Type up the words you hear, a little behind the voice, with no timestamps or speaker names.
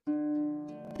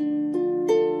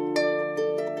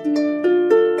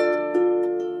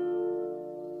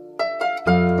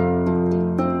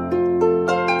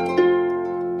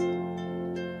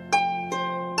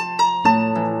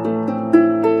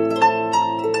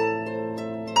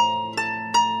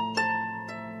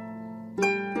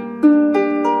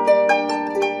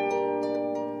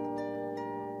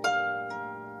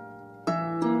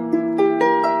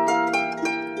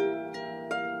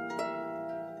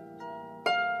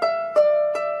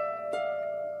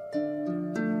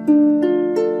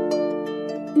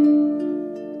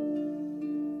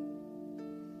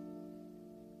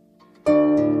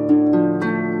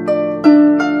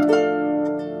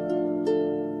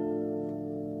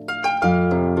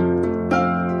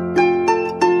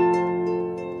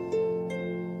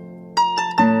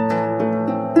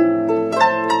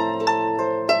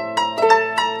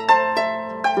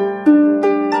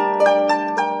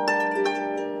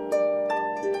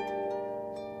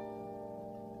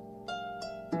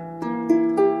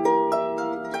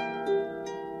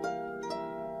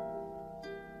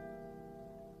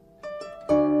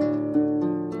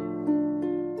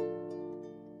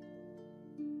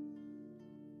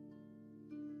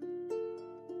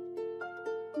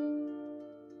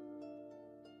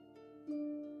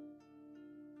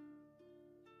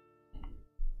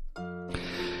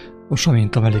Most,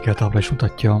 amint a mellékeltábla is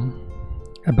mutatja,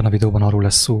 ebben a videóban arról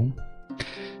lesz szó,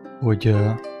 hogy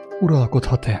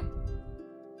uralkodhat-e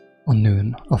a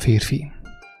nőn a férfi.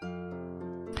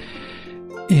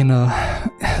 Én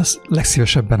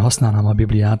legszívesebben használnám a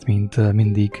Bibliát, mint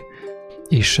mindig,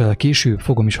 és később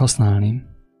fogom is használni,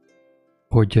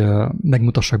 hogy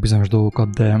megmutassak bizonyos dolgokat,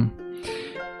 de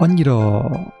annyira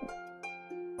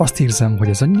azt érzem, hogy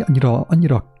ez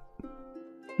annyira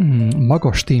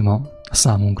magas téma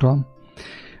számunkra,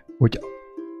 hogy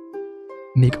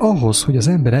még ahhoz, hogy az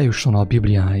ember eljusson a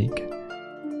Bibliáig,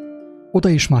 oda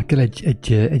is már kell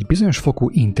egy bizonyos fokú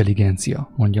intelligencia,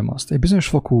 mondjam azt. Egy bizonyos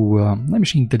fokú, nem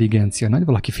is intelligencia, nagy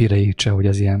valaki félreértse, hogy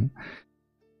ez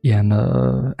ilyen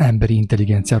emberi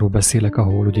intelligenciáról beszélek,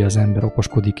 ahol ugye az ember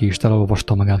okoskodik és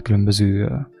elolvasta magát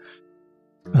különböző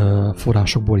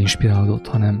forrásokból inspirálódott,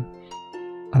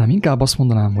 hanem inkább azt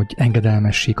mondanám, hogy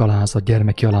engedelmesség, alázat,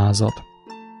 gyermeki alázat.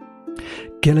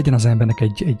 Kell legyen az embernek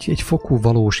egy fokú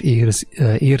valós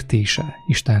értése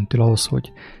Istentől ahhoz,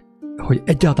 hogy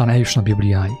egyáltalán eljusson a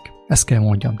Bibliáig. Ezt kell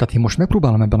mondjam. Tehát én most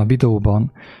megpróbálom ebben a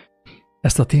videóban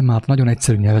ezt a témát nagyon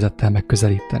egyszerű nyelvezettel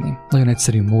megközelíteni. Nagyon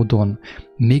egyszerű módon,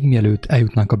 még mielőtt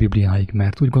eljutnánk a Bibliáig,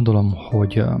 mert úgy gondolom,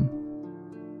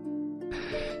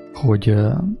 hogy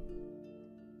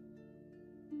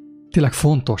tényleg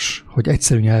fontos, hogy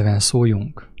egyszerű nyelven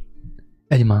szóljunk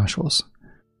egymáshoz,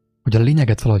 hogy a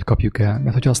lényeget valahogy kapjuk el,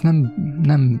 mert hogyha azt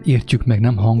nem értjük meg,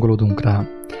 nem hangolódunk rá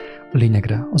a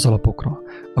lényegre, az alapokra,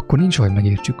 akkor nincs, hogy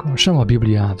megértsük sem a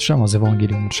Bibliát, sem az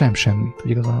evangéliumot, semmit,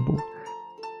 igazából.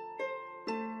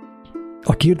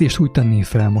 A kérdést úgy tenné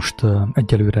fel most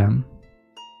egyelőre,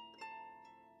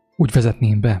 úgy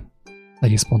vezetném be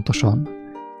egész pontosan,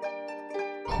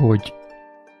 hogy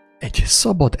egy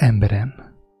szabad emberen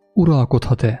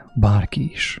uralkodhat-e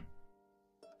bárki is?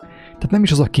 Tehát nem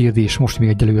is az a kérdés most még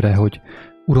egyelőre, hogy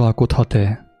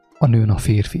uralkodhat-e a nőn a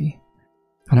férfi,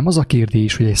 hanem az a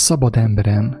kérdés, hogy egy szabad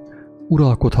emberen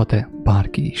uralkodhat-e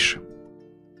bárki is.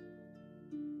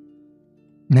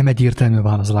 Nem egyértelmű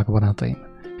válasz, drága barátaim.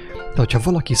 De hogyha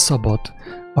valaki szabad,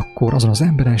 akkor azon az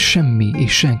emberen semmi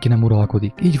és senki nem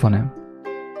uralkodik. Így van-e?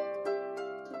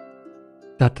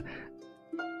 Tehát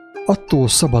attól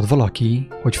szabad valaki,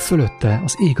 hogy fölötte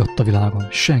az ég adta világon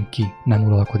senki nem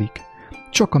uralkodik.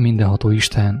 Csak a mindenható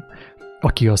Isten,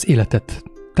 aki az életet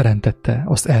teremtette,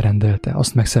 azt elrendelte,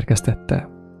 azt megszerkesztette.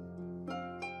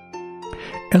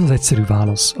 Ez az egyszerű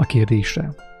válasz a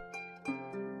kérdésre.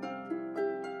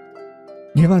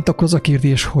 Nyilván akkor az a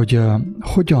kérdés, hogy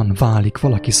hogyan válik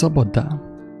valaki szabaddá?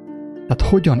 Tehát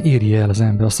hogyan érje el az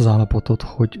ember azt az állapotot,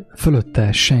 hogy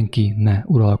fölötte senki ne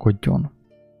uralkodjon?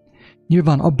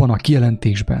 Nyilván abban a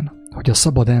kijelentésben, hogy a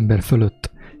szabad ember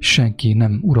fölött senki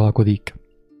nem uralkodik,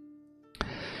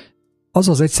 az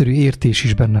az egyszerű értés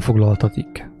is benne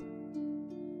foglaltatik,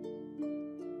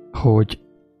 hogy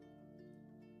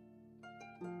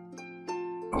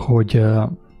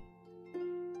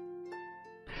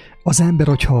az ember,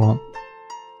 hogyha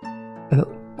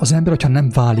nem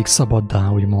válik szabaddá,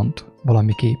 úgymond,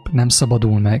 valamiképp, nem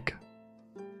szabadul meg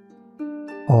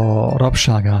a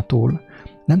rabságától,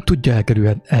 nem tudja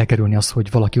elkerülni azt,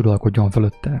 hogy valaki uralkodjon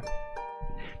fölötte.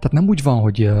 Tehát nem úgy van,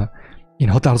 hogy én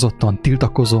határozottan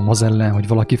tiltakozom az ellen, hogy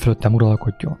valaki fölöttem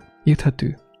uralkodjon.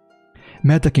 Érthető?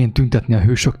 Mehetek én tüntetni a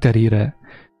Hősök terére,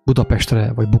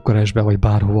 Budapestre, vagy Bukarestbe, vagy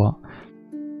bárhova,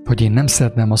 hogy én nem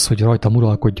szeretném azt, hogy rajtam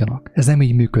uralkodjanak. Ez nem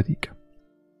így működik.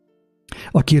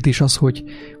 A kérdés az, hogy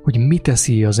mi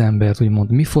teszi az embert,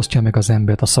 úgymond, mi fosztja meg az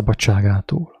embert a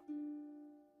szabadságától.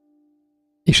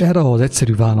 És erre az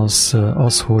egyszerű válasz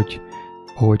az, hogy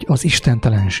az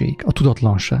istentelenség, a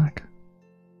tudatlanság.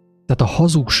 Tehát a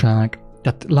hazugság,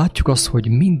 tehát látjuk azt, hogy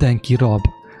mindenki rab,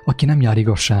 aki nem jár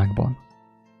igazságban.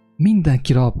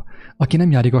 Mindenki rab, aki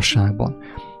nem jár igazságban,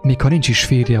 még ha nincs is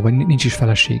férje, vagy nincs is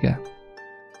felesége.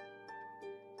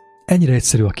 Ennyire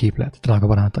egyszerű a képlet, drága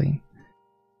barátaim.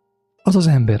 Az az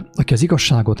ember, aki az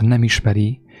igazságot nem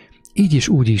ismeri, így és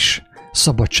úgy is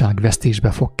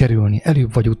szabadságvesztésbe fog kerülni,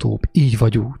 előbb vagy utóbb, így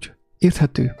vagy úgy.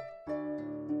 Érthető?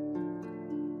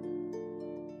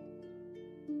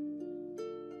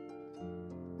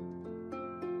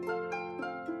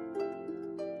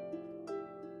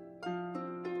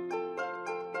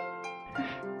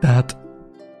 Tehát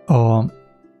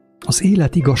az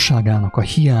élet igazságának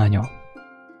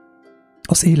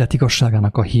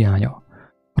a hiánya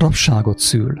rabságot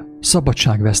szül,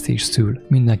 szabadságvesztést szül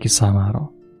mindenki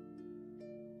számára.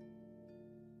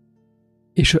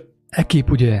 És ekképp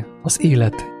ugye az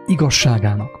élet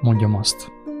igazságának, mondjam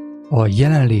azt, a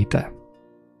jelenléte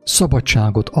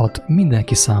szabadságot ad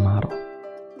mindenki számára,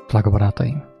 drága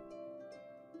barátaim.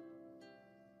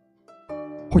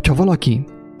 Hogyha valaki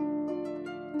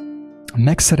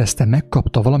megszerezte,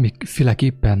 megkapta,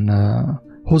 valamiféleképpen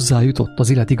hozzájutott az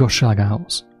élet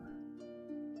igazságához.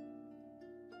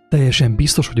 Teljesen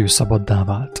biztos, hogy ő szabaddá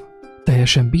vált.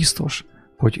 Teljesen biztos,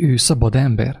 hogy ő szabad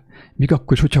ember, még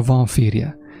akkor is, hogyha van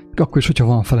férje, még akkor is, hogyha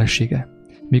van felesége,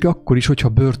 még akkor is, hogyha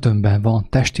börtönben van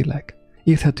testileg.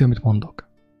 Érthető, amit mondok?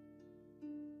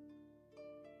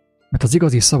 Mert az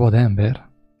igazi szabad ember,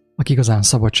 aki igazán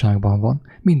szabadságban van,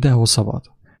 mindenhol szabad.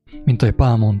 Mint ahogy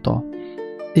Pál mondta,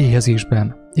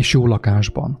 éhezésben és jó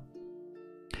lakásban,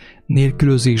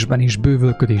 nélkülözésben és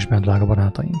bővölködésben, drága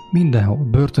barátaim. Mindenhol,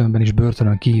 börtönben és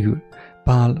börtönön kívül.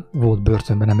 Pál volt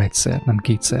börtönben nem egyszer, nem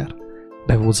kétszer.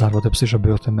 Be volt zárva többször is a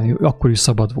börtönben, ő akkor is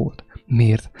szabad volt.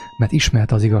 Miért? Mert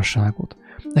ismerte az igazságot.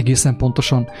 Egészen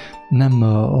pontosan nem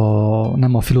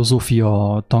a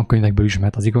filozófia tankönyvekből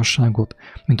ismert az igazságot,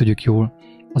 mint tudjuk jól,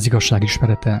 az igazság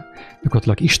ismerete,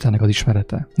 gyakorlatilag Istennek az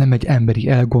ismerete. Nem egy emberi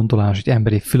elgondolás, egy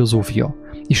emberi filozófia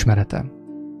ismerete.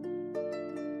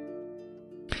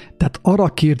 Tehát arra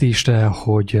a kérdésre,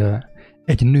 hogy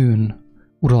egy nőn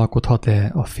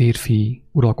uralkodhat-e a férfi,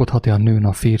 uralkodhat-e a nőn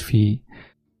a férfi,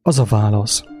 az a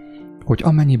válasz, hogy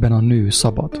amennyiben a nő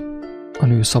szabad,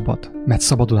 mert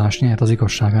szabadulást nyert az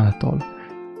igazság által.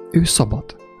 Ő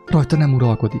szabad, rajta nem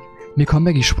uralkodik. Még ha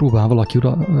meg is próbál valaki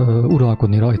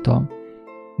uralkodni rajta,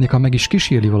 még ha meg is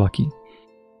kísérli valaki,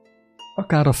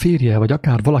 akár a férje, vagy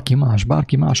akár valaki más,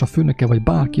 bárki más, a főnöke, vagy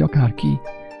bárki, akárki,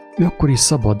 ő akkor is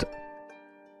szabad.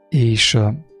 És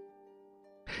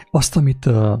azt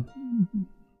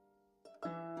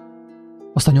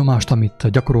a nyomást, amit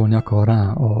gyakorolni akar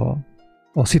rá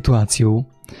a szituáció,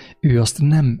 ő azt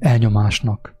nem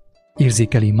elnyomásnak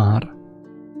érzékeli már.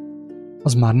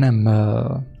 Az már nem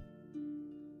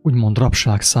úgymond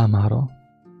rabság számára,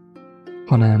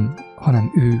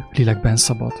 hanem ő lélekben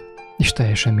szabad. És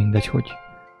teljesen mindegy,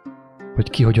 hogy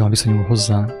ki hogyan viszonyul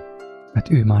hozzá,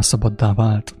 mert ő már szabaddá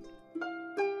vált.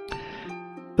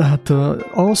 Tehát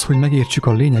ahhoz, hogy megértsük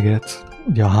a lényeget,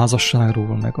 ugye a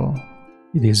házasságról, meg a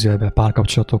idézőjelben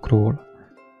párkapcsolatokról,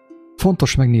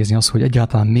 fontos megnézni azt, hogy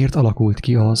egyáltalán miért alakult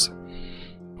ki az,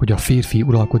 hogy a férfi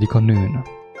uralkodik a nőn.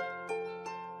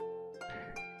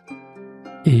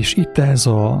 És itt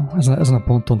ezen a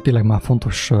ponton tényleg már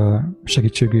fontos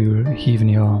segítségül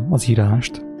hívni az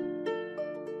írást,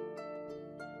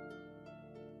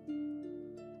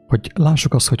 hogy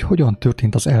lássuk azt, hogy hogyan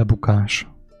történt az elbukás.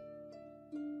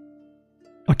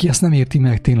 Aki ezt nem érti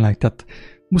meg tényleg, tehát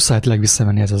muszáj tényleg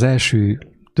visszamenni ez az első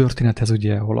történethez,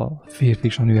 ugye, ahol a férfi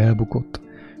és a nő elbukott.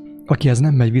 Aki ez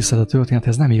nem megy vissza a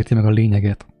történethez, nem érti meg a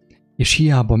lényeget. És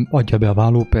hiába adja be a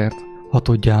vállópert,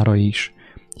 hatodjára is,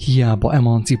 hiába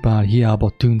emancipál,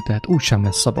 hiába tüntet, úgysem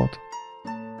lesz szabad.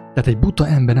 Tehát egy buta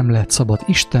ember nem lehet szabad.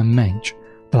 Isten ments,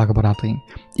 drága barátaim,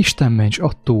 Isten ments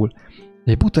attól,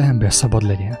 hogy egy buta ember szabad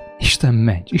legyen. Isten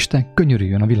ments, Isten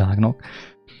könyörüljön a világnak.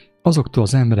 Azoktól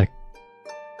az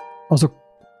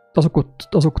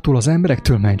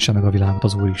emberektől mentse meg a világot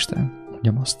az Úristen.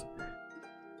 Mondjam azt.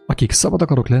 Akik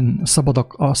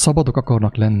szabadok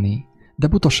akarnak lenni, de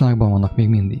butaságban vannak még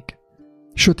mindig.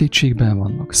 Sötétségben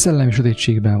vannak, szellemi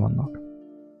sötétségben vannak.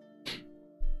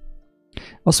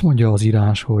 Azt mondja az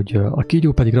írás, hogy a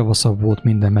kígyó pedig ravaszabb volt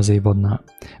minden mezővadnál,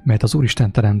 mert az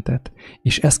Úristen teremtett,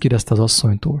 és ezt kérdezte az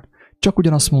asszonytól. Csak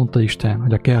ugyanazt mondta Isten,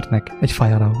 hogy a kertnek egy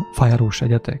fájáról se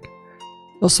egyetek.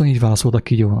 Az asszony így válaszolt a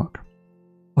kígyónak.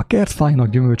 A kert fájnak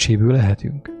gyümölcséből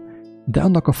lehetünk, de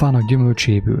annak a fának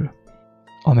gyümölcséből,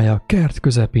 amely a kert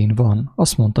közepén van,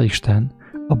 azt mondta Isten,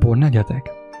 abból ne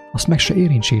egyetek, azt meg se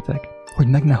érintsétek, hogy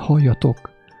meg ne halljatok,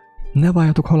 ne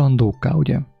váljatok halandókká,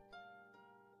 ugye?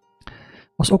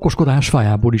 Az okoskodás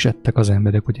fájából is ettek az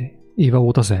emberek, ugye? Éva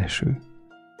volt az első.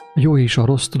 A jó és a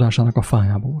rossz tudásának a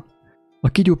fájából. A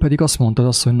kígyó pedig azt mondta az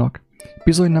asszonynak,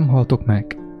 bizony nem haltok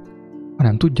meg,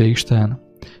 hanem tudja Isten,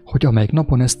 hogy amelyik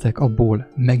napon esztek, abból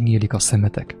megnyílik a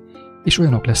szemetek, és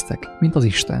olyanok lesztek, mint az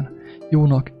Isten,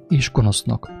 jónak és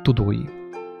gonosznak tudói.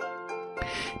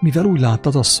 Mivel úgy látta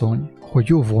az asszony, hogy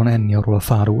jó volna enni arról a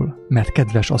fáról, mert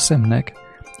kedves a szemnek,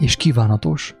 és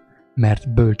kívánatos,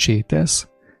 mert bölcsé tesz,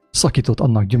 szakított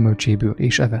annak gyümölcséből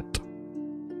és evett.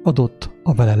 Adott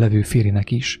a vele levő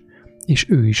férjének is, és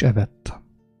ő is evett.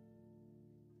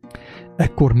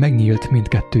 Ekkor megnyílt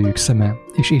mindkettőjük szeme,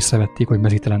 és észrevették, hogy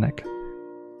mezítelenek.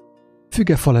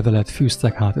 Fügefalevelet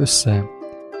fűztek hát össze,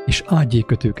 és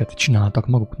ágyékötőket csináltak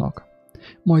maguknak.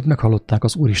 Majd meghallották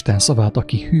az Úristen szavát,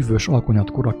 aki hűvös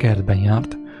alkonyatkor a kertben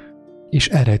járt, és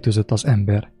elrejtőzött az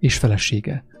ember és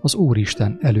felesége az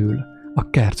Úristen elől a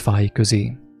kertfái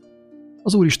közé.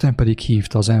 Az Úristen pedig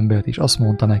hívta az embert, és azt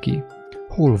mondta neki,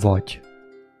 hol vagy?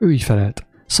 Ő így felelt,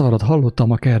 szavadat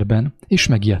hallottam a kertben, és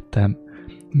megijedtem,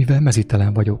 mivel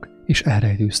mezítelen vagyok, és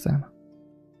elrejtőztem.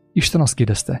 Isten azt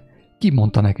kérdezte, ki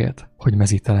mondta neked, hogy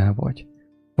mezítelen vagy?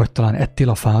 Vagy talán ettél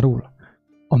a fáról,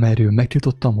 amelyről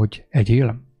megtiltottam, hogy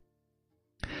egyél?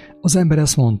 Az ember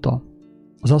ezt mondta,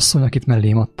 az asszony, akit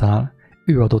mellém adtál,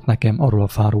 ő adott nekem arról a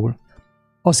fáról.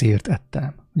 Azért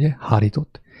ettem, ugye,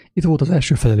 hárított. Itt volt az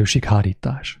első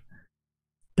felelősséghárítás.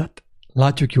 Tehát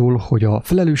látjuk jól, hogy a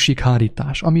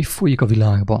felelősséghárítás, ami folyik a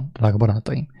világban, drága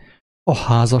barátaim, a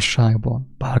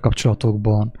házasságban,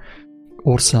 párkapcsolatokban,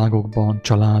 országokban,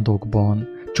 családokban,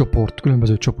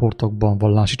 különböző csoportokban,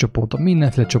 vallási csoportokban,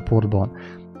 mindenféle csoportban,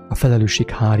 a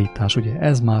felelősséghárítás, ugye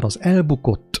ez már az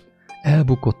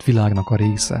elbukott világnak a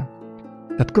része.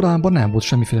 Tehát korábban nem volt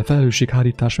semmiféle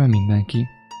felelősséghárítás, mert mindenki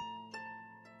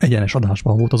egyenes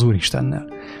adásban volt az Úristennel.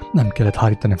 Nem kellett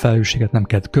hárítani a felelősséget, nem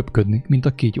kellett köpködni, mint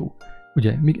a kígyó.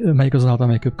 Ugye, melyik az állat,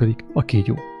 amely köpködik? A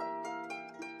kígyó.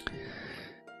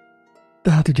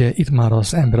 Tehát ugye itt már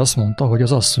az ember azt mondta, hogy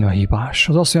az asszony a hibás.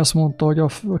 Az asszony azt mondta, hogy a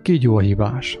kígyó a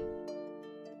hibás.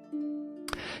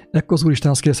 Ekkor az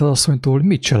Úristen azt kérdezte az asszonytól,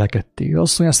 mit cselekedtél? Az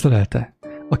asszony ezt felelte.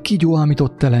 A kígyó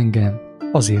ámított el engem,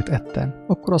 azért ettem.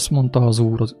 Akkor azt mondta az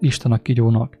Úr, az Isten a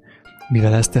kígyónak,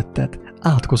 mivel ezt tetted,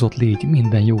 átkozott légy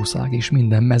minden jószág és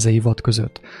minden mezei vad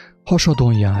között.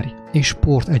 Hasadon járj, és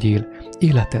port egyél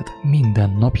életed minden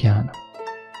napján.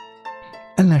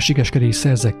 Ellenségeskedés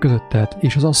szerzek közötted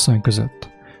és az asszony között,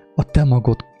 a te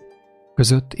magod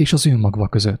között és az ő magva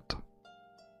között.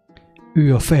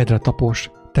 Ő a fejedre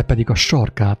tapos, te pedig a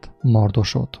sarkát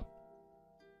mardosod.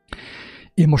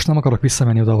 Én most nem akarok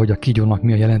visszamenni oda, hogy a kígyónak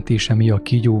mi a jelentése, mi a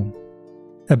kígyó.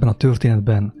 Ebben a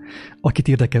történetben, akit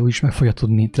érdekel, úgyis meg fogja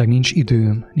tudni, tényleg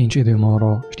nincs időm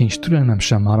arra, és nincs türelmem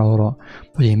sem már arra,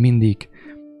 hogy én mindig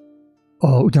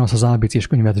ugyanazt az ABC-s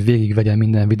könyvet végigvegyem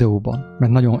minden videóban,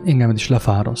 mert nagyon engem is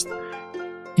lefáraszt.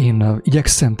 Én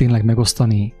igyekszem tényleg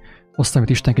megosztani azt, amit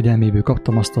Isten kegyelméből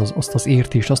kaptam, azt az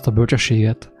értést, azt a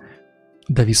bölcsességet,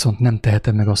 de viszont nem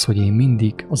tehetem meg azt, hogy én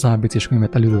mindig az ABC-s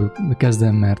könyvet előről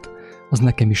kezdem, mert az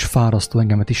nekem is fárasztó,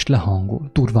 engemet is lehangol,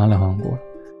 durván lehangol.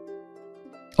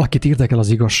 Akit érdekel az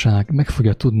igazság, meg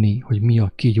fogja tudni, hogy mi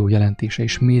a kígyó jelentése,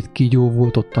 és miért kígyó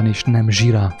volt ottan, és nem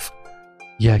zsiráf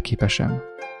jelképesen.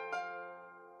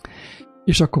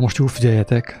 És akkor most jól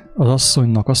figyeljetek, az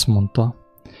asszonynak azt mondta,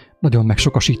 nagyon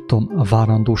megsokasítom a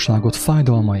várandóságot,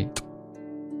 fájdalmait.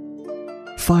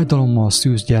 Fájdalommal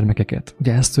szűz gyermekeket,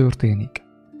 ugye ez történik.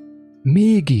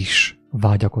 Mégis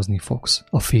vágyakozni fogsz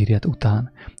a férjed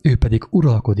után, ő pedig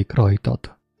uralkodik rajtad.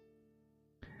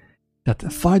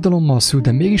 Tehát fájdalommal szül,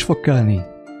 de mégis fog kelni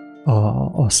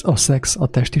a szex, a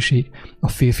testiség, a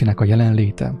férfinek a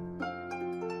jelenléte.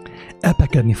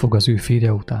 Epekedni fog az ő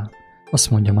férje után,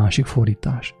 azt mondja másik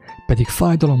fordítás, pedig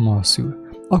fájdalommal szül,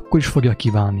 akkor is fogja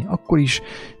kívánni, akkor is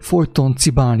folyton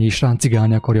cibálni és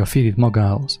ráncigálni akarja a férjét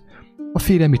magához. A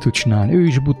férje mit tud csinálni? Ő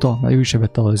is buta, mert ő is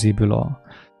evette az évből a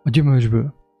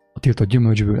gyümölcsből, a tiltott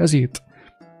gyümölcsből, ezért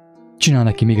csinál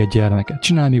neki még egy gyermeket,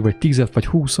 csinál még vagy 10 vagy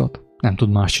 20-at, nem tud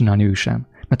más csinálni ő sem,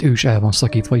 mert ő is el van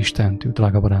szakítva Istentől,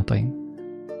 drága barátaim.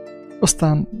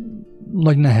 Aztán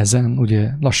nagy nehezen,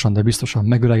 ugye lassan, de biztosan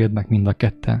megöregednek mind a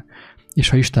ketten, és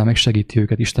ha Isten megsegíti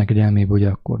őket, Isten kegyelméből, ugye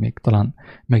akkor még talán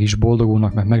meg is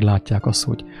boldogulnak, meg meglátják azt,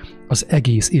 hogy az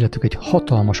egész életük egy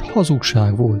hatalmas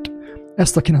hazugság volt.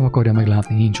 Ezt, aki nem akarja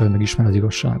meglátni, nincs, hogy megismer az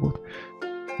igazságot.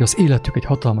 Az életük egy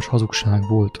hatalmas hazugság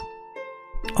volt,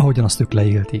 ahogyan azt ők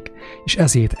leélték, és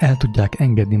ezért el tudják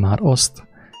engedni már azt,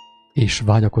 és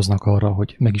vágyakoznak arra,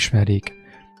 hogy megismerjék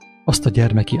azt a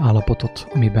gyermeki állapotot,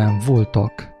 amiben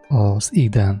voltak az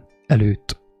Éden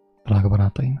előtt, drága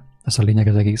barátaim. Ez a lényeg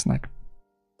az egésznek.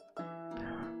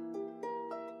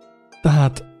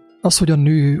 Tehát az, hogy a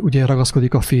nő ugye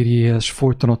ragaszkodik a férjéhez,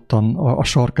 folyton ottan a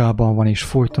sarkában van, és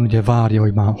folyton ugye várja,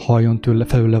 hogy már halljon tőle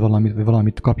felőle valamit, vagy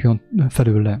valamit kapjon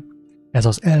felőle. Ez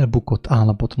az elbukott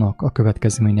állapotnak a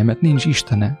következménye, mert nincs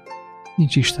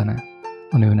Istene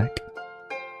a nőnek.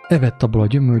 Evett abból a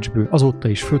gyümölcsből, azóta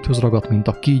is földhöz ragadt, mint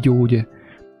a kígyó, ugye.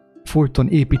 Folyton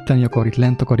építeni akar, itt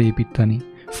lent akar építeni,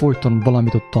 folyton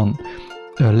valamit ottan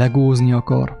legózni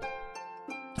akar,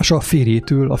 és a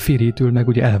férjétől meg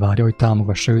ugye elvárja, hogy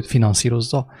támogassa őt,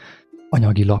 finanszírozza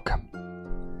anyagilag.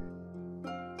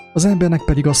 Az embernek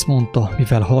pedig azt mondta,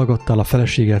 mivel hallgattál a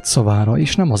feleséged szavára,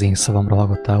 és nem az én szavamra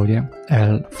hallgattál, ugye,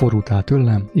 elfordultál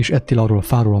tőlem, és ettél arról a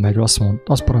fáról, amelyről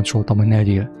azt parancsoltam, hogy ne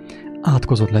egyél.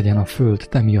 Átkozott legyen a föld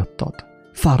te miattad.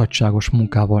 Fáradtságos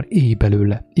munkával élj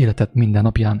belőle életed minden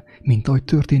napján, mint ahogy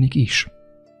történik is.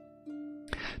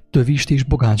 Tövist és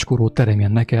bogáncskoró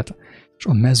teremjen neked, és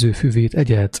a mező füvét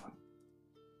egyed.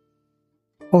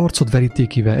 Arcod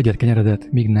verítékével egyed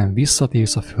kenyeredet, míg nem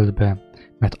visszatérsz a földbe,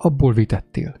 mert abból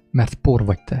vétettél, mert por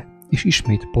vagy te, és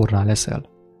ismét porrá leszel.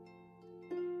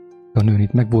 A nőn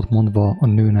itt meg volt mondva a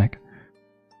nőnek,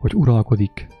 hogy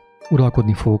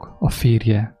uralkodni fog a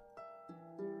férje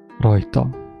rajta.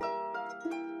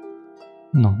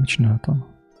 Na, mit csináltam?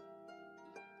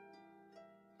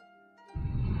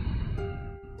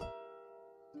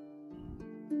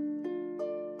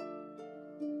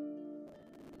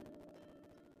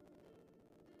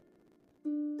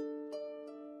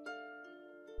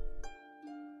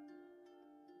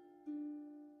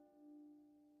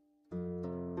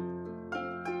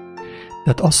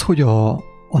 Tehát az, hogy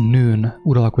a nőn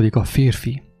uralkodik a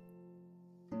férfi,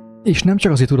 és nem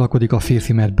csak azért uralkodik a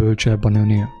férfi, mert bölcsebb a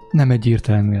nőnél, nem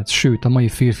egyértelmű ez. Sőt, a mai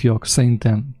férfiak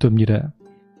szerintem többnyire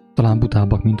talán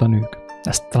butábbak, mint a nők.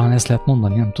 Talán ezt lehet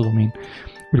mondani, nem tudom én.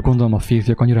 Úgy gondolom, a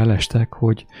férfiak annyira elestek,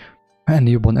 hogy ha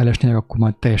ennél jobban elesnének, akkor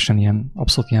már teljesen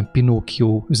abszolút ilyen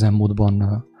Pinocchio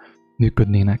üzemmódban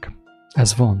működnének.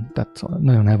 Ez van, tehát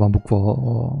nagyon el van bukva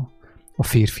a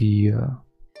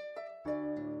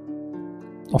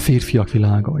férfiak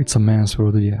világa, it's a man's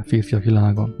world, ugye, férfiak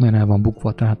világa, nagyon el van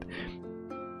bukva, tehát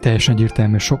teljesen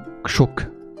egyértelmű,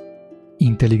 sok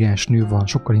intelligens nő van,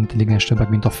 sokkal intelligensebbek,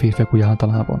 mint a férfiak úgy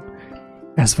általában.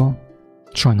 Ez van,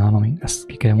 sajnálom én, ezt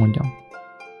ki kell mondjam.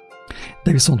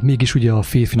 De viszont mégis ugye a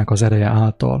férfinak az ereje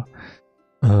által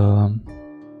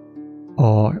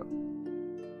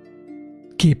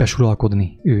képes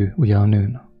uralkodni ő, ugye a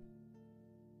nőn.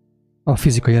 A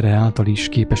fizikai ereje által is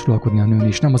képes uralkodni a nőn,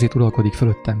 és nem azért uralkodik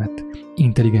fölötte, mert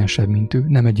intelligensebb, mint ő,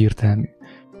 nem egyértelmű.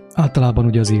 Általában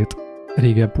ugye azért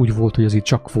régebb úgy volt, hogy azért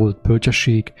csak volt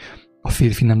bölcsesség, a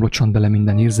férfi nem locsant bele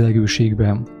minden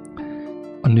érzelgőségbe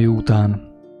a nő után,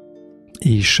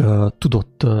 és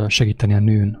tudott segíteni a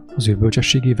nőn az ő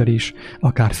bölcsességével is,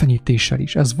 akár fenyítéssel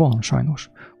is. Ez van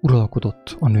sajnos.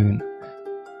 Uralkodott a nőn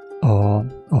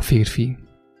a férfi.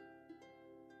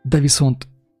 De viszont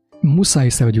muszáj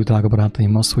észrevegyük, drága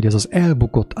barátaim, az, hogy ez az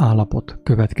elbukott állapot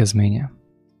következménye.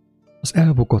 Az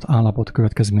elbukott állapot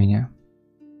következménye.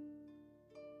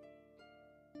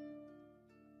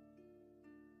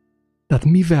 Tehát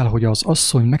mivel, hogy az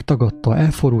asszony megtagadta,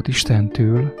 elfordult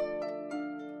Istentől,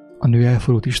 a nő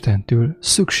elfordult Istentől,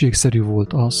 szükségszerű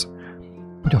volt az,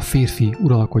 hogy a férfi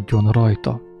uralkodjon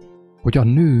rajta. Hogy a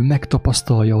nő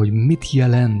megtapasztalja, hogy mit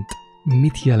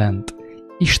jelent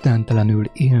istentelenül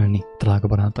élni, drága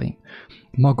barátaim.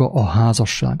 Maga a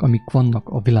házasság, amik vannak,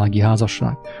 a világi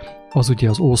házasság, az ugye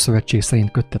az Ószövetség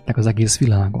szerint köttetnek az egész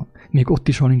világon. Még ott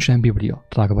is, ahol nincsen Biblia,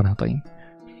 drága barátaim.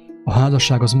 A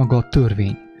házasság az maga a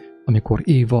törvény, amikor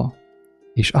Éva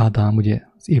és Ádám, ugye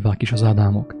az Évák és az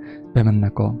Ádámok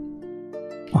bemennek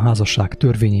a házasság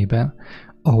törvényébe,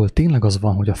 ahol tényleg az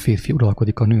van, hogy a férfi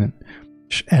uralkodik a nőn.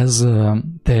 És ez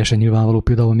teljesen nyilvánvaló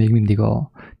például még mindig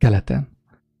a keleten.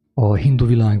 A hindu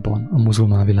világban, a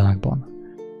muzulmán világban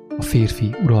a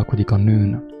férfi uralkodik a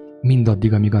nőn,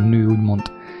 mindaddig, amíg a nő úgymond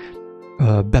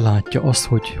belátja azt,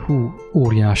 hogy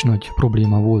óriás nagy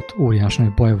probléma volt, óriás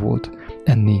nagy baj volt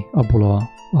enni abból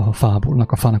a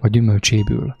fának a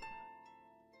gyümölcséből.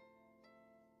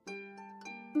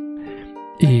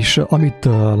 És amit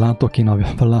látok én a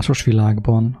vallásos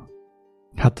világban,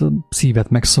 hát szívet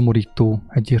megszomorító,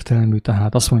 egyértelmű,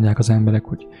 tehát azt mondják az emberek,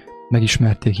 hogy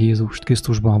megismerték Jézust,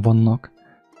 Krisztusban vannak,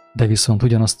 de viszont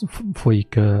ugyanazt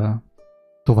folyik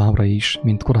továbbra is,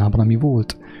 mint korábban, ami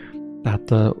volt.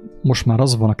 Tehát most már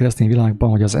az van a keresztény világban,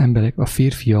 hogy az emberek, a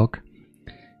férfiak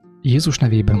Jézus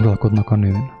nevében uralkodnak a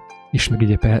nőn, és meg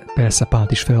ugye persze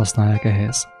Pált is felhasználják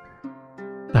ehhez.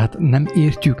 Tehát nem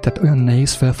értjük, tehát olyan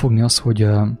nehéz felfogni azt, hogy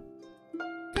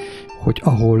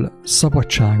ahol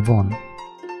szabadság van,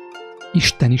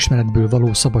 Isten ismeretből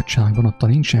való szabadság van, ott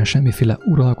nincsen semmiféle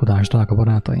uralkodás, drága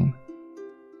barátaim.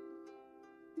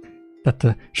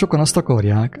 Tehát sokan azt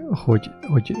akarják,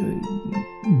 hogy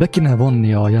be kéne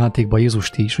vonni a játékba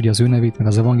Jézust is, ugye az ő nevét, meg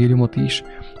az evangéliumot is,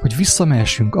 hogy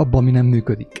visszamehessünk abba, ami nem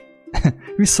működik.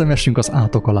 Visszamehessünk az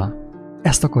átok alá.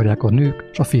 Ezt akarják a nők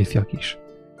és a férfiak is.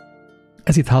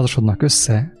 Ez itt házasodnak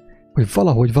össze, hogy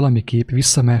valahogy valamiképp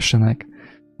visszamehessenek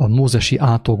a mózesi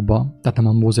átokba, tehát nem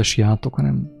a mózesi átok,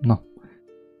 hanem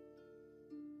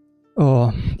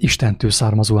a Istentől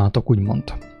származó átok, úgymond.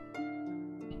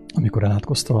 Amikor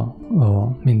elátkozta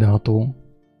a mindenható.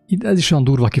 Ez is olyan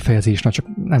durva kifejezés, csak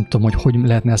nem tudom, hogy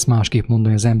lehetne ezt másképp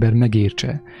mondani, az ember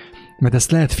megértse. Mert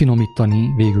ezt lehet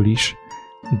finomítani végül is,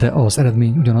 de az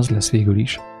eredmény ugyanaz lesz végül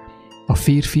is.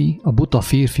 A buta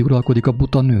férfi uralkodik a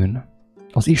buta nőn.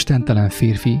 Az istentelen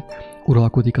férfi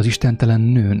uralkodik az istentelen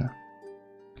nőn.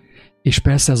 És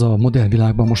persze ez a modern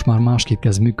világban most már másképp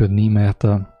kezd működni, mert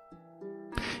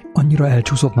annyira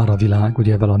elcsúszott már a világ,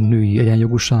 ugye ezzel a női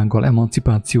egyenjogúsággal,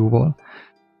 emancipációval,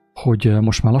 hogy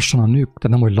most már lassan a nők,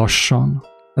 tehát nem hogy lassan,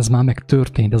 Ez már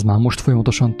megtörtént, ez már most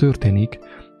folyamatosan történik.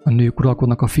 A nők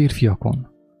uralkodnak a férfiakon.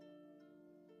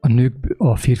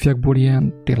 A férfiakból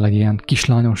tényleg ilyen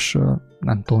kislányos,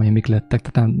 nem tudom én mik lettek,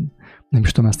 tehát nem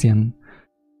is tudom ezt ilyen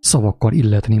szavakkal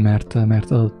illetni, mert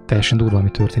teljesen durva,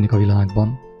 ami történik a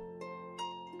világban.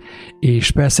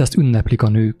 És persze ezt ünneplik a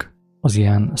nők, az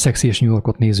ilyen szexi és New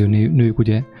Yorkot néző nők,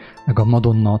 ugye, meg a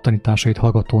Madonna tanításait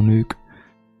hallgató nők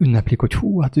ünneplik, hogy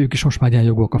hát ők is most már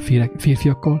egyenjogúak a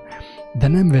férfiakkal, de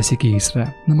nem veszik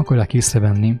észre, nem akarják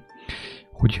észrevenni,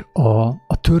 hogy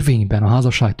a törvényben, a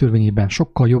házasság törvényében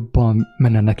sokkal jobban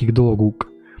menne nekik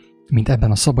dolguk, mint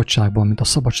ebben a szabadságban, mint a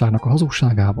szabadságnak a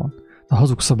hazugságában, a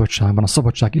hazug szabadságban, a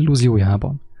szabadság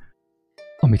illúziójában,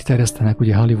 amit terjesztenek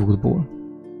ugye Hollywoodból.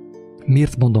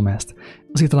 Miért mondom ezt?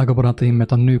 Azért, drága barátaim,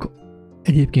 mert a nők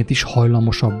egyébként is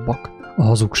hajlamosabbak a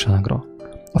hazugságra,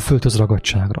 a földhöz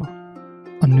ragadtságra.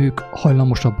 A nők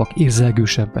hajlamosabbak,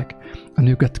 érzelgősebbek. A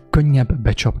nőket könnyebb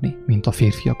becsapni, mint a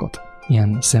férfiakat.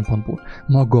 Ilyen szempontból.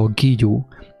 Maga a kígyó,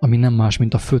 ami nem más,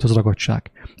 mint a földhöz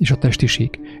ragadtság, és a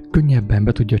testiség könnyebben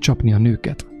be tudja csapni a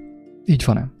nőket. Így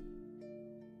van-e?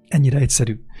 Ennyire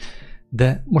egyszerű.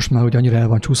 De most már, hogy annyira el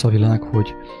van csúszva a világ,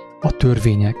 hogy a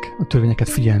törvényeket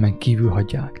figyelmen kívül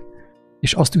hagyják.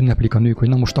 És azt ünneplik a nők, hogy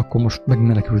na most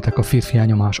megmenekültek a férfi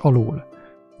elnyomás alól.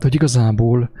 De hogy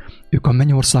igazából ők a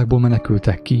mennyországból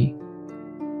menekültek ki.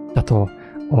 Tehát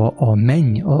a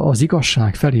menny, az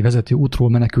igazság felé vezető útról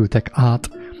menekültek át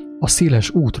a széles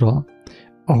útra,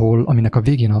 aminek a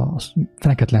végén a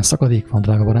feneketlen szakadék van,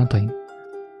 drága barátaim.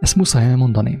 Ezt muszáj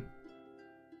elmondani.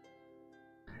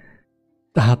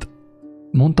 Tehát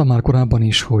mondtam már korábban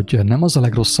is, hogy nem az a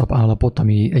legrosszabb állapot,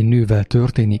 ami egy nővel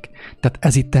történik. Tehát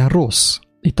ez itten rossz.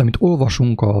 Itt, amit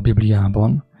olvasunk a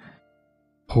Bibliában,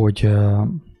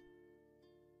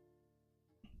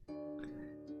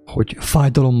 hogy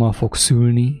fájdalommal fog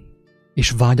szülni,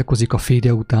 és vágyakozik a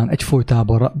férje után,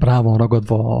 egyfolytában rá van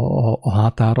ragadva a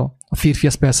hátára. A férfi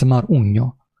ezt persze már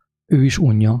unja. Ő is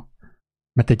unja,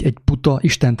 mert egy buta,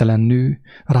 istentelen nő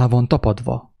rá van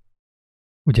tapadva.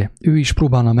 Ugye, ő is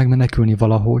próbálna megmenekülni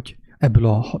valahogy ebből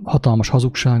a hatalmas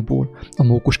hazugságból, a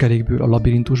mókuskerékből, a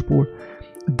labirintusból,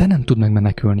 de nem tud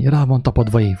megmenekülni, rá van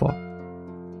tapadva Éva.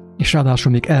 És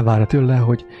ráadásul még elvárja tőle,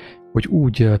 hogy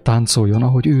úgy táncoljon,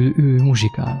 ahogy ő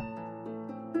muzsikál.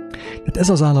 Tehát ez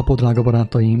az állapot, drága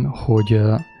barátaim, hogy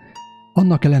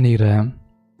annak ellenére,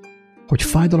 hogy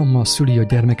fájdalommal szüli a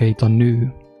gyermekeit a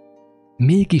nő,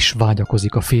 mégis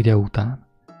vágyakozik a férje után.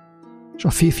 És a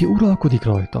férfi uralkodik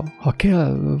rajta, ha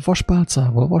kell,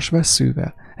 vaspálcával,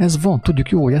 vasvesszővel. Ez van, tudjuk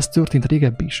jó, hogy ez történt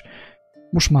régebb is.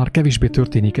 Most már kevésbé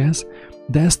történik ez,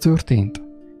 de ez történt.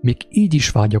 Még így is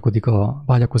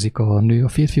vágyakozik a nő a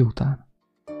férfi után.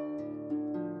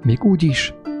 Még úgy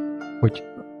is, hogy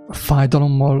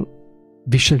fájdalommal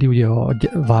viseli ugye a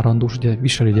várandós, ugye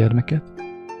viseli a gyermeket,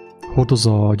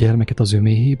 hordozza a gyermeket az ő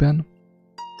méhében,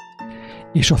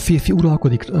 és a férfi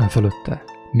uralkodik fölötte.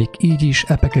 Még így is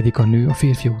epekedik a nő a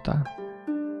férfi után.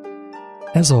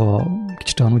 Ez a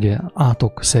kicsit ugye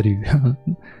átokszerű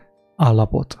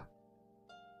állapot.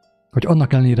 Hogy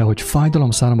annak ellenére, hogy fájdalom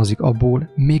származik abból,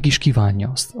 mégis kívánja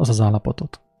az az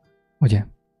állapotot. Ugye?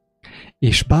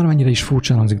 És bármennyire is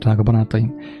furcsán hangzik, drága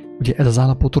barátaim, ugye ez az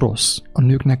állapot rossz. A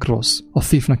nőknek rossz, a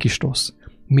férfinak is rossz.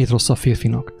 Miért rossz a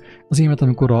férfinak? Az én, mert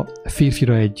amikor a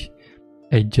férfira egy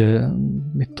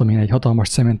hatalmas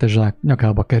cementes zsák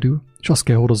nyakába kerül, és azt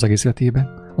kell hordozza egész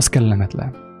életében, az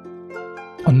kellemetlen.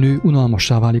 A nő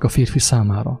unalmassá válik a férfi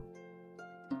számára.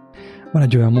 Van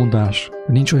egy olyan mondás,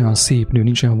 hogy nincs olyan szép nő,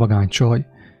 nincs olyan vagány csaj,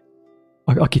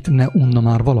 akit ne unna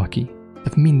már valaki.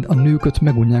 Tehát mind a nőköt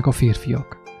megunják a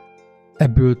férfiak.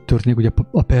 Ebből történik ugye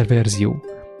a perverzió,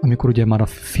 amikor ugye már a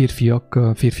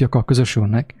férfiakkal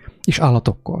közösülnek, és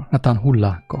állatokkal, netán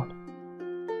hullákkal.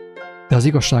 De az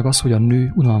igazság az, hogy a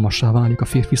nő unalmassá válik a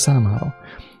férfi számára.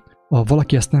 Ha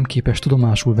valaki ezt nem képes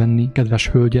tudomásul venni, kedves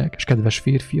hölgyek és kedves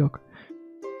férfiak,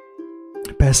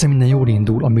 persze minden jól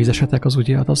indul, a mézesetek az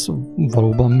ugye az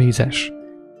valóban mézes.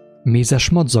 Mézes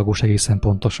madzagos egészen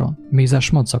pontosan.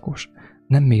 Mézes madzagos,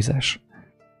 nem mézes.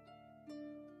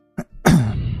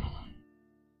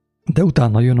 De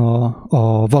utána jön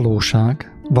a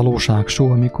valóság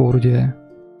show,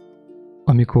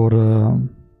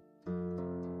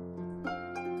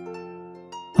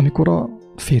 amikor a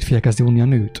férfi elkezdi unni a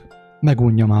nőt.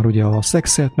 Megunja már ugye a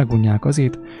szexet, megunják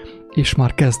azért, és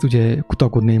már kezd ugye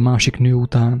kutakodni egy másik nő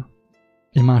után,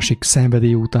 egy másik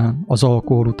szenvedély után, az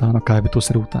alkohol után, a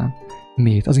kábítószer után.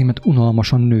 Miért? Azért, mert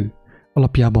unalmas a nő.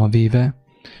 Alapjában véve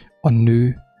a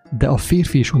nő, de a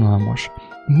férfi is unalmas.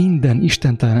 Minden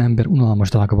istentelen ember unalmas,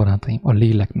 drága barátaim, a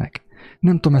léleknek.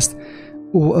 Nem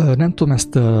tudom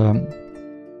ezt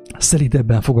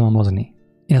szelídebben fogalmazni.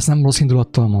 Én ezt nem rossz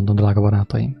indulattal mondom, drága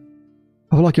barátaim.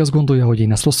 Ha valaki azt gondolja, hogy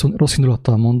én ezt rossz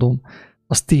indulattal mondom,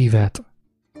 az téved.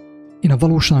 Én a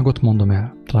valóságot mondom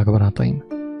el, drága barátaim.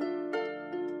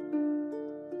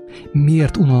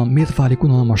 Miért válik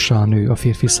unalmassá a nő a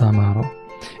férfi számára?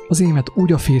 Azért, mert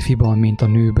úgy a férfiban, mint a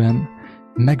nőben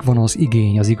megvan az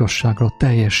igény az igazságra, a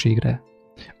teljességre,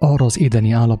 arra az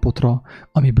édeni állapotra,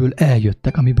 amiből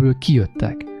eljöttek, amiből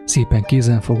kijöttek, szépen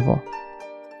kézenfogva.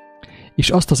 És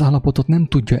azt az állapotot nem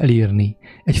tudja elérni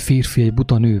egy férfi egy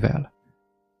buta nővel.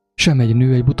 Sem egy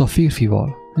nő egy buta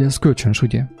férfival. Ugye ez kölcsönös,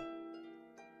 ugye?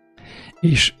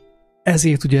 És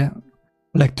ezért ugye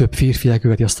a legtöbb férfi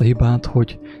elköveti azt a hibát,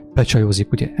 hogy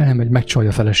becsajozik, ugye elmegy, megcsalja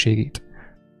a feleségét.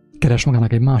 Keres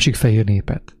magának egy másik fehér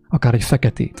népet, akár egy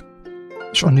feketét.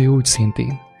 És a nő úgy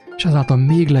szintén. És ezáltal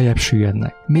még lejjebb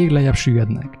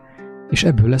süllyednek. És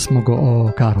ebből lesz maga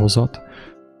a kárhozat,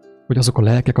 hogy azok a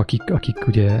lelkek, akik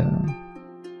ugye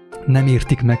nem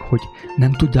értik meg, hogy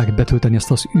nem tudják betölteni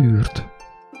ezt az űrt,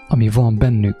 ami van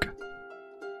bennük.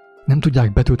 Nem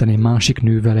tudják betölteni egy másik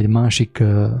nővel, egy másik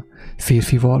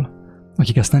férfival,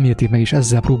 akik ezt nem értik meg, és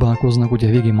ezzel próbálkoznak, ugye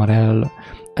végén már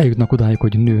eljutnak odáig,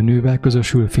 hogy nő nővel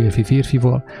közösül, férfi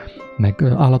férfival, meg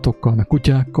állatokkal, meg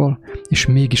kutyákkal, és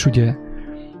mégis ugye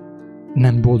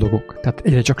nem boldogok. Tehát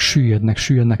egyre csak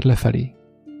süllyednek lefelé.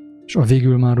 És a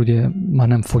végül már ugye már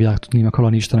nem fogják tudni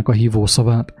meghallani Istennek a hívó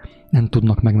szavát, nem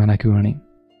tudnak megmenekülni.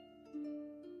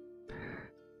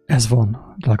 Ez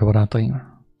van, drága barátaim.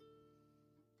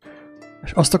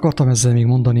 És azt akartam ezzel még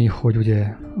mondani, hogy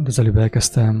ugye az előbb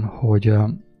elkezdtem, hogy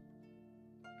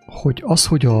az,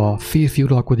 hogy a férfi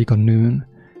uralkodik a nőn,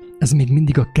 ez még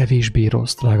mindig a kevésbé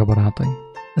rossz, drága barátaim.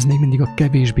 Ez még mindig a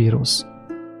kevésbé rossz.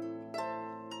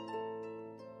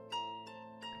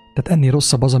 Tehát ennél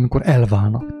rosszabb az, amikor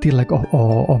elválnak. Tényleg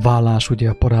a vállás, ugye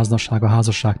a paráznaság, a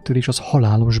házasságtörés az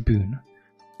halálos bűn.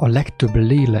 A legtöbb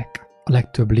lélek,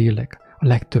 a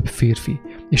legtöbb férfi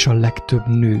és a legtöbb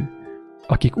nő,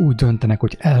 akik úgy döntenek,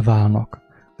 hogy elválnak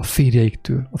a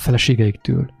férjeiktől, a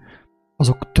feleségeiktől,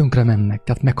 azok tönkre mennek,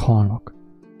 tehát meghalnak.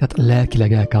 Tehát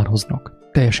lelkileg elkárhoznak,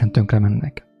 teljesen tönkre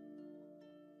mennek.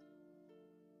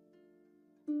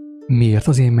 Miért?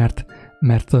 Azért,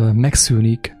 mert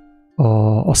megszűnik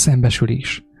a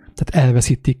szembesülés. Tehát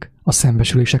elveszítik a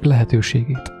szembesülések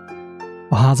lehetőségét.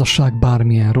 A házasság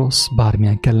bármilyen rossz,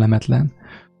 bármilyen kellemetlen,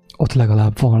 ott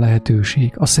legalább van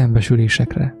lehetőség a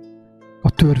szembesülésekre. A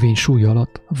törvény súlya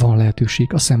alatt van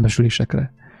lehetőség a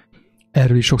szembesülésekre.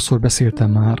 Erről is sokszor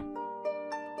beszéltem már,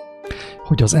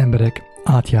 hogy az emberek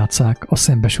átjátsszák a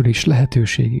szembesülés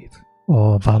lehetőségét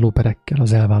a vállóperekkel,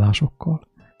 az elválásokkal.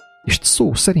 És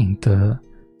szó szerint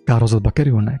kárhozatba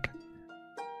kerülnek.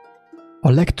 A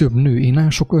legtöbb nő, én nagyon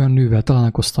sok olyan nővel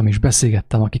találkoztam és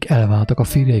beszélgettem, akik elváltak a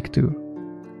férjeiktől.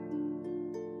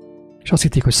 És azt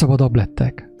hitték, hogy szabadabb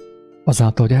lettek,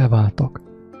 azáltal, hogy elváltak.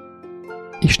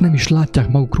 És nem is látják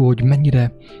magukról, hogy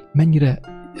mennyire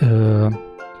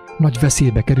nagy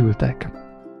veszélybe kerültek.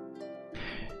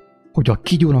 Hogy a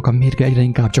kígyónak a mérge egyre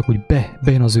inkább csak úgy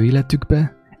bejön az ő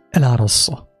életükbe,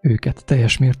 elárassza őket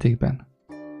teljes mértékben.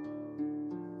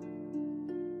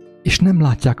 És nem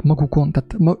látják magukon,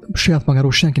 tehát saját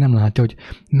magáról senki nem látja, hogy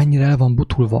mennyire el van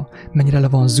butulva, mennyire le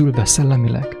van zülve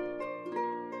szellemileg.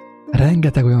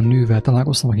 Rengeteg olyan nővel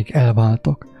találkoztam, akik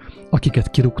elváltak, akiket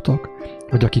kirúgtak,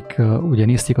 vagy akik ugye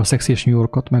nézték a Szex és New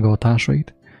Yorkot, meg a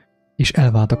társait, és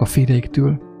elváltak a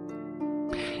férjeiktől,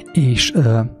 és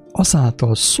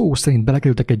azáltal szó szerint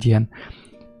belekerültek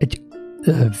egy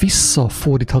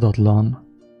visszafordíthatatlan,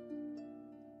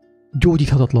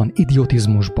 gyógyíthatatlan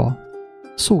idiotizmusba.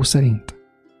 Szó szerint.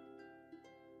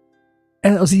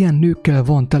 Az ilyen nőkkel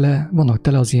vannak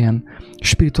tele az ilyen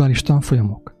spirituális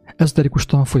tanfolyamok, ezoterikus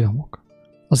tanfolyamok.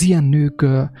 Az ilyen nők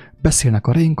beszélnek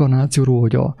a reinkarnációról,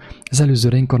 hogy az előző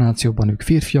reinkarnációban ők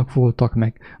férfiak voltak,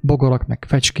 meg bogarak, meg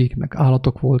fecskék, meg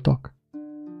állatok voltak.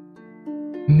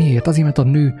 Miért? Azért, mert a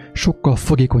nő sokkal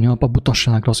fogékonyabb a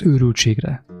butaságra, az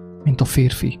őrültségre, mint a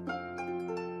férfi.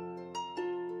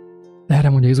 Erre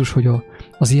mondja Jézus, hogy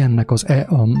az ilyennek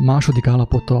a második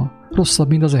állapota rosszabb,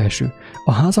 mint az első.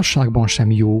 A házasságban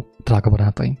sem jó, drága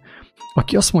barátaim.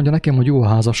 Aki azt mondja nekem, hogy jó a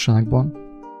házasságban,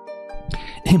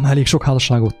 én már elég sok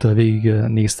házasságot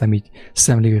végignéztem, így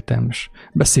szemléltem, és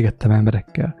beszélgettem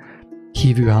emberekkel.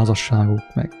 Hívő házasságok,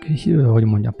 meg,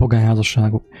 pogány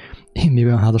házasságok. Én még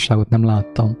olyan házasságot nem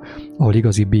láttam, ahol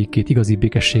igazi békét, igazi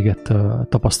békességet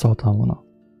tapasztaltam volna.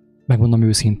 Megmondom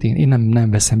őszintén, én nem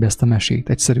veszem be ezt a mesét,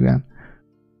 egyszerűen.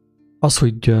 Az,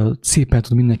 hogy szépen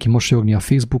tud mindenki mosolyogni a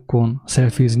Facebookon,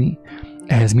 szelfizni,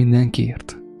 ehhez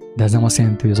mindenkiért. De ez nem azt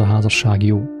jelenti, hogy ez a házasság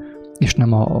jó, és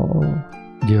nem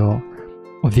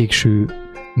a végső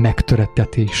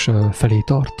megtörettetés felé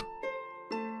tart.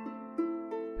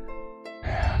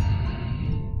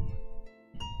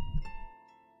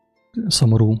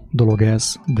 Szomorú dolog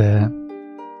ez, de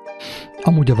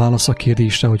amúgy a válasz a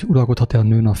kérdésre, hogy uralkodhat-e a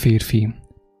nőn a férfi.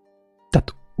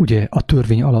 Tehát ugye a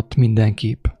törvény alatt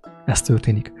mindenképp ez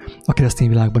történik. A keresztény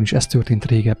világban is ez történt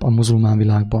régebb, a muzulmán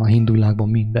világban, a hindu világban,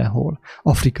 mindenhol.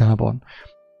 Afrikában,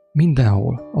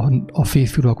 mindenhol a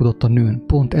férfi uralkodott a nőn.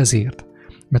 Pont ezért,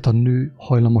 mert a nő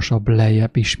hajlamosabb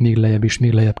lejjebb és még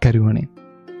lejjebb kerülni.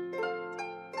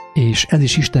 És ez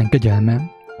is Isten kegyelme,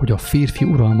 hogy a férfi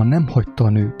uralma nem hagyta a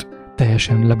nőt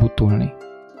teljesen lebutolni.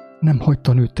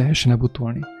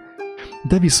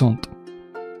 De viszont,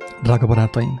 drága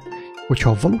barátaim,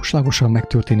 hogyha valóságosan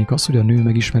megtörténik az, hogy a nő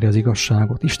megismeri az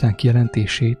igazságot, Isten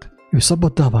kijelentését, ő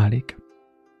szabaddá válik.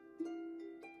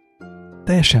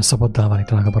 Teljesen szabaddá válik,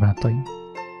 drága barátaim.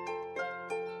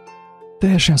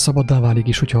 Teljesen szabaddá válik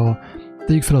is, hogyha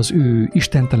tegyük fel az ő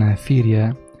istentelen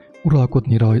férje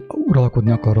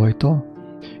uralkodni akar rajta,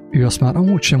 ő azt már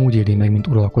amúgy sem úgy éli meg, mint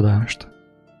uralkodást.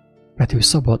 Mert ő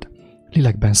szabad,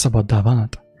 lélekben szabaddá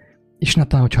vált. És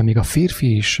netán, hogyha még a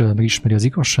férfi is megismeri az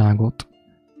igazságot,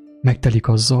 megtelik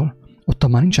azzal, ott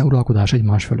már nincsen uralkodás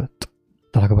egymás fölött,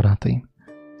 drága barátaim.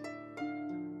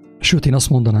 Sőt, én azt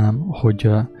mondanám, hogy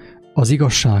az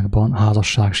igazságban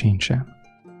házasság sincsen.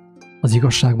 Az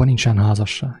igazságban nincsen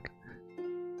házasság.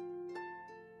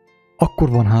 Akkor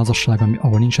van házasság,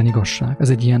 ahol nincsen igazság. Ez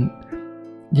egy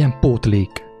ilyen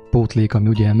pótlék, ami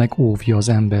ugye megóvja az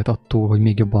embert attól, hogy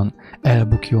még jobban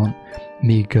elbukjon,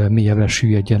 még mélyebbre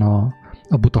süllyedjen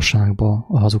a butaságba,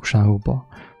 a hazugságokba,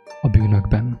 a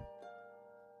bűnökben.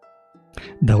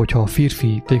 De hogyha a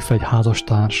férfi, tegyük fel egy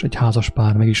házastárs, egy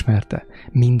házaspár megismerte,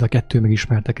 mind a kettő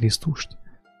megismerte Krisztust,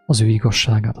 az ő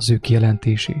igazságát, az ő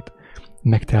kijelentését,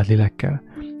 megtelt lélekkel,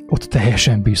 ott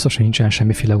teljesen biztos, hogy nincsen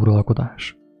semmiféle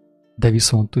uralkodás. De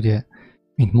viszont ugye,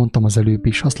 mint mondtam az előbb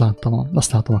is, azt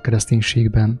látom a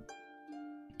kereszténységben,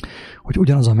 hogy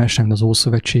ugyanaz a mese, mint az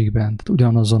Ószövetségben, tehát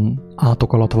ugyanazon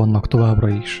átok alatt vannak továbbra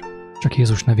is, csak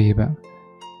Jézus nevében.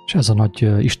 És ez a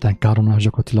nagy Isten káromlás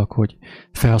gyakorlatilag, hogy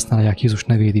felhasználják Jézus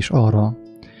nevét is arra,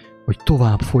 hogy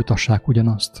tovább folytassák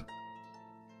ugyanazt.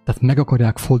 Tehát meg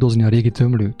akarják foldozni a régi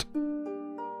tömlőt,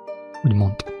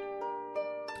 úgymond.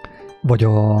 Vagy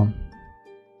a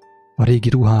régi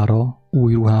ruhára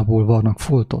új ruhából varnak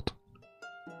foltot.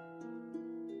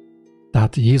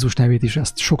 Tehát Jézus nevét is,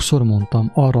 ezt sokszor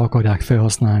mondtam, arra akarják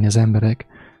felhasználni az emberek,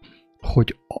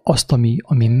 hogy azt,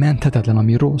 ami menthetetlen,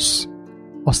 ami rossz,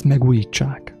 azt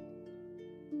megújítsák.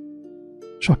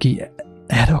 És aki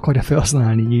erre akarja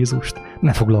felhasználni Jézust,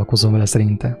 ne foglalkozzon vele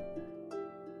szerintem.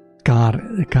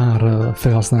 Kár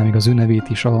felhasználni még az ő nevét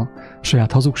is a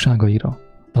saját hazugságaira,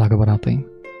 drága barátaim.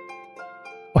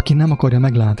 Aki nem akarja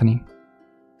meglátni,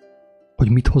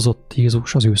 hogy mit hozott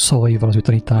Jézus az ő szavaival, az ő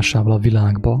tanításával a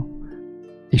világba,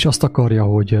 és azt akarja,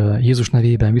 hogy Jézus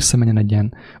nevében visszamenjen egy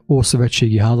ilyen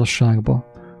ószövetségi házasságba,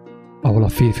 ahol a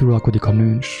férfi uralkodik a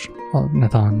nőn,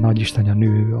 netán nagy Isten a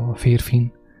nő a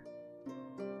férfin.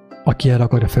 Aki erre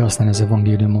akarja felhasználni az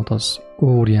evangéliumot, az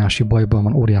óriási bajban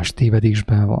van, óriási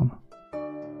tévedésben van.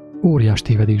 Óriási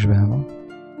tévedésben van.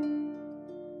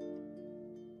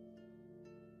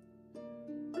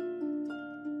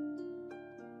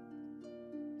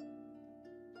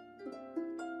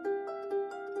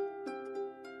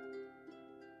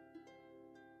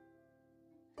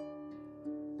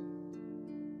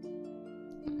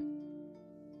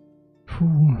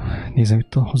 Nézem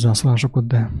itt a hozzászólásokat,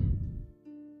 de...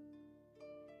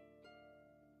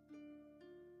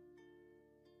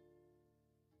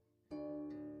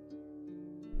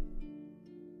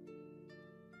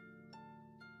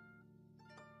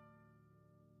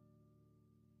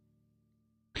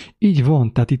 Így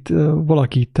van, tehát itt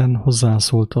valaki itten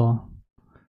hozzászólt a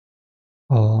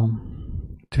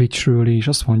Twitchről, és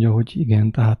azt mondja, hogy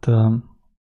igen, tehát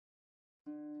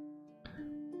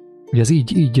ugye ez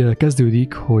így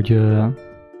kezdődik, hogy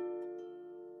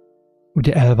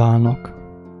ugye elválnak,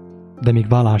 de még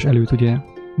válás előtt ugye,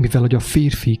 mivel hogy a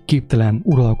férfi képtelen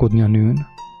uralkodni a nőn,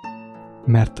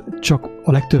 mert csak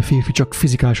a legtöbb férfi csak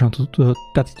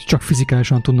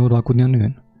fizikálisan tudna uralkodni a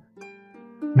nőn.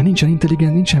 Mert nincsen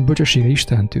intelligens, nincsen bölcsessége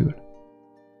Istentől.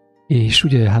 És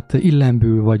ugye hát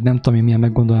illemből, vagy nem tudom én milyen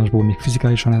meggondolásból még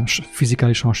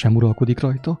fizikálisan sem uralkodik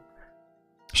rajta.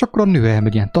 És akkor a nő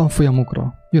elmegy ilyen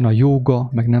tanfolyamokra, jön a jóga,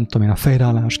 meg nem tudom én a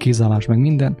fejrállás, kézállás, meg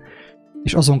minden,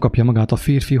 és azon kapja magát a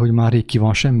férfi, hogy már rég ki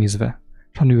van semmizve,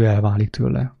 és a nő elválik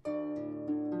tőle.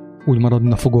 Úgy marad,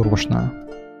 mint a fogorvosnál.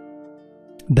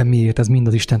 De miért? Ez mind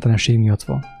az istentelenség miatt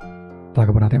van.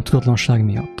 Drága barátaim, tudatlanság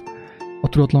miatt. A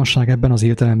tudatlanság ebben az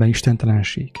értelemben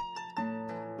istentelenség.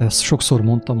 Ezt sokszor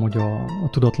mondtam, hogy a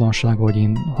tudatlanság, vagy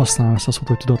én használom ezt a szót,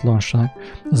 hogy tudatlanság,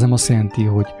 az nem azt jelenti,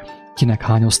 hogy kinek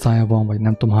hány osztálya van, vagy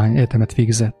nem tudom hány egyetemet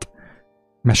végzett.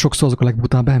 Mert sokszor azok a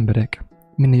legbutább emberek.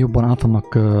 Minél jobban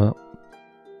átvannak,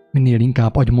 minél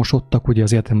inkább agymosodtak ugye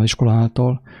az egyetem iskola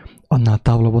által, annál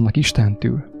távolabb vannak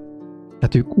Istentől.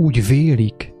 Tehát ők úgy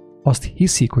vélik, azt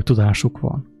hiszik, hogy tudásuk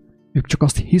van. Ők csak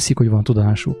azt hiszik, hogy van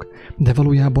tudásuk, de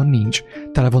valójában nincs.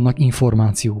 Tele vannak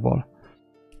információval.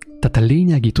 Tehát a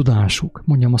lényegi tudásuk,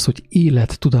 mondjam azt, hogy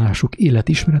élettudásuk,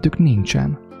 életismeretük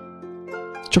nincsen.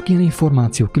 Csak ilyen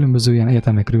információ, különböző ilyen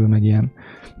egyetemekről, meg ilyen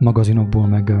magazinokból,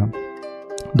 meg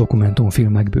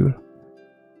dokumentumfilmekből.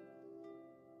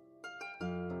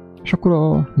 És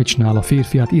akkor mit csinál a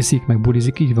férfi? Hát iszik, meg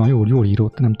bulizik, így van, jól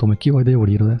írott. Nem tudom, hogy ki vagy, de jól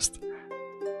írod ezt.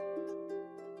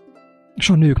 És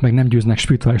a nők meg nem győznek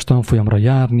spirituális tanfolyamra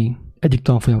járni, egyik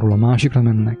tanfolyamról a másikra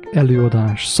mennek,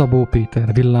 előadás, Szabó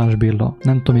Péter, Villás Béla,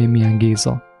 nem tudom én milyen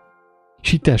Géza.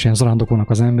 És így teljesen zarándokolnak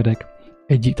az emberek,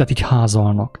 tehát így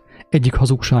házalnak, egyik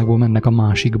hazugságból mennek a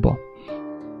másikba.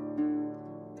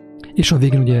 És a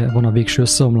végén ugye van a végső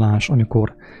összeomlás,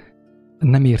 amikor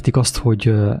nem értik azt,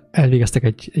 hogy elvégeztek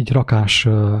egy rakás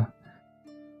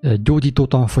gyógyító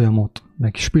tanfolyamot,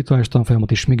 meg spirituális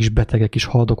tanfolyamot, és mégis betegek is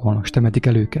haldokolnak, és temetik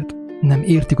el őket. Nem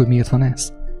értik, hogy miért van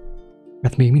ez.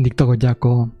 Mert még mindig tagadják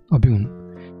a bűn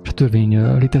és a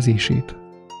törvény létezését.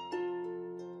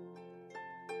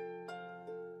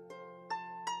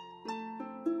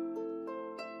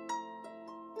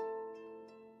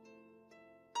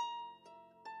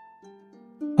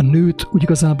 A nőt úgy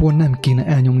igazából nem kéne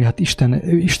elnyomni, hát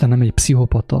Isten nem egy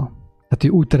pszichopata. Tehát ő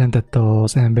úgy teremtette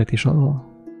az embert és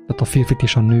tehát a férfit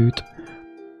és a nőt,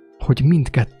 hogy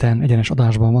mindketten egyenes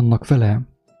adásban vannak vele.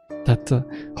 Tehát,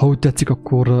 ha úgy tetszik,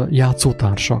 akkor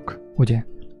játszótársak, ugye?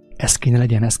 Ez kéne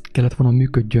legyen, ez kellett volna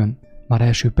működjön már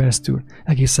első perctől,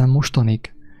 egészen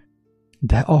mostanig.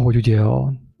 De ahogy ugye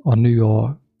a nő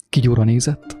a kigyóra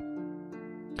nézett,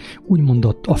 úgy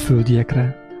mondott a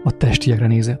földiekre, a testiekre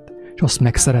nézett, és azt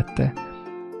megszerette.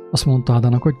 Azt mondta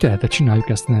Ádának, hogy te csináljuk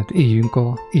ezt,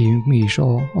 éljünk mi is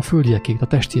a földiekért, a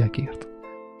testiekért.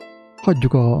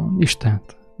 Hagyjuk a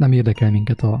Istent, nem érdekel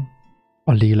minket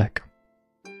a lélek.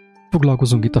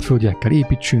 Foglalkozunk itt a földiekkel,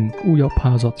 építsünk újabb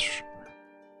házat,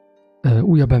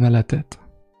 újabb emeletet,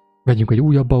 vegyünk egy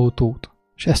újabb autót,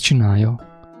 és ezt csinálja.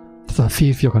 Tehát a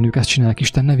férfiak, a nők ezt csinálják,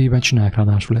 Isten nevében csinálják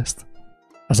ráadásul ezt.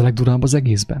 Ez a legdurább az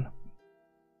egészben.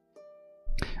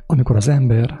 Amikor az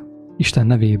ember Isten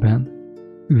nevében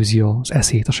űzi az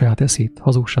eszét, a saját eszét,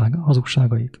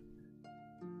 hazugságait.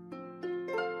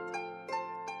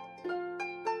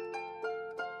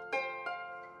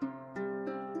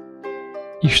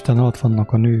 Isten alatt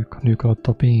vannak a nők alatt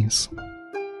a pénz.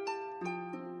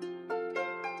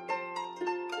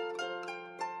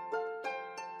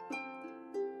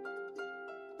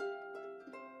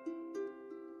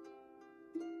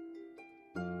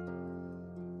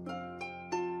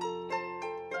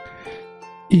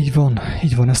 Így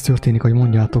van, ez történik, ahogy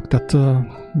mondjátok. Tehát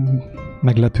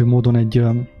meglepő módon egy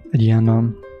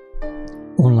ilyen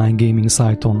online gaming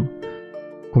szájton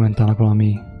kommentálnak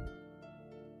valami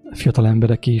fiatal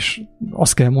emberek is.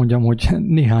 Azt kell mondjam, hogy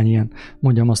néhány ilyen,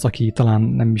 mondjam azt, aki talán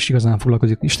nem is igazán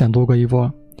foglalkozik Isten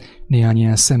dolgaival, néhány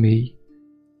ilyen személy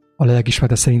a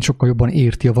lelkismerete szerint sokkal jobban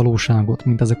érti a valóságot,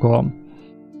 mint ezek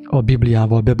a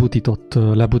Bibliával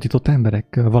lebutított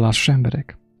emberek, vallásos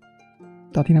emberek.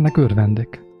 Tehát én ennek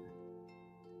örvendek.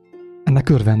 Ennek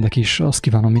örvendek is. Azt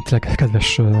kívánom, mint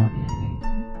kedves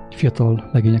fiatal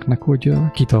legényeknek, hogy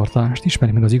kitartást,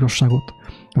 ismerjék meg az igazságot,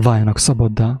 váljanak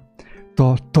szabaddá,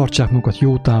 tartsák magukat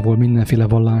jó távol mindenféle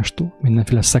vallástól,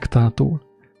 mindenféle szektától,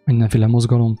 mindenféle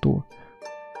mozgalomtól,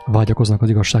 vágyakoznak az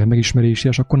igazság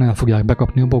megismeréséhez, akkor el fogják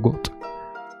bekapni a bogot.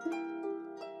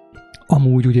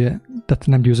 Amúgy ugye, tehát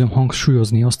nem győzöm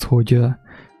hangsúlyozni azt, hogy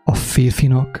a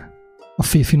férfinak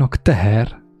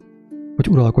teher, hogy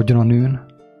uralkodjon a nőn.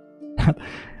 Hát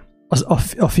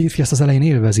a férfi ezt az elején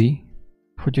élvezi,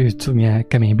 hogy őt milyen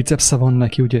kemény bicepsze van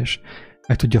neki, ugye, és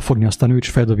meg tudja fogni azt a nőt, és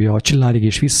feldobja a csillárig,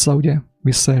 és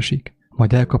visszaesik,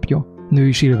 majd elkapja. Nő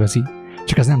is élvezi.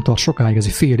 Csak ez nem tart sokáig, ez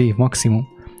egy fél év maximum.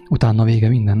 Utána vége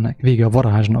mindennek, vége a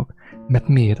varázsnak. Mert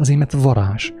miért? Azért, mert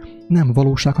varázs. Nem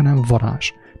valóság, hanem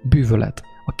varázs. Bűvölet.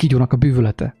 A kígyónak a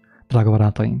bűvölete, drága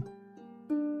barátaim.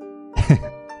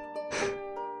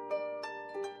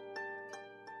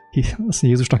 Azt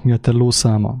Jézusnak mi a te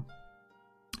lószáma?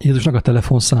 Jézusnak a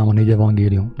telefonszáma 4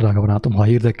 evangélium, drága barátom, ha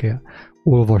érdekel,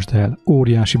 olvasd el,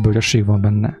 óriási bölcsesség van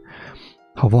benne.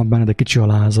 Ha van benned egy kicsi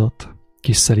alázat,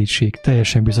 kis szerítség,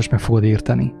 teljesen biztos meg fogod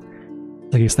érteni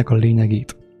az egésznek a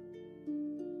lényegét.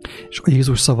 És a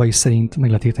Jézus szavai szerint meg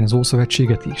lehet érteni az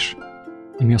Ószövetséget is.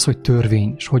 Mi az, hogy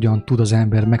törvény, és hogyan tud az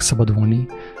ember megszabadulni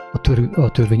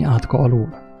a törvény átka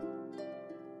alól.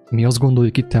 Mi azt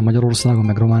gondoljuk itt Magyarországon,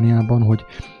 meg Romániában, hogy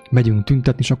megyünk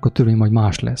tüntetni, és akkor a törvény majd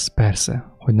más lesz.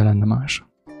 Persze, hogy ne lenne más.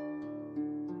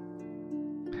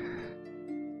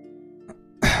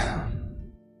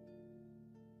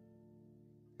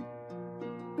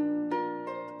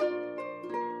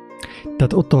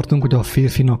 Tehát ott tartunk, hogy a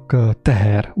férfinak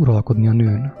teher uralkodni a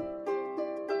nőn.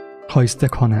 Ha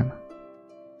hisztek, ha nem.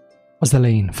 Az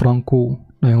elején frankó,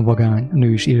 nagyon vagány, a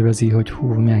nő is élvezi, hogy hú,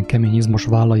 milyen kemény izmos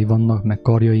vállai vannak, meg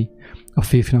karjai. A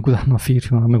férfinak utána a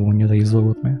férfi már megunja az egész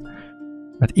dolgot,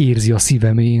 mert érzi a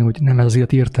szíve mélyén, hogy nem ez az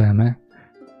élet értelme,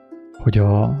 hogy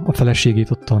a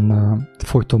feleségét ottan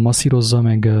folyton masszírozza,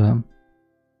 meg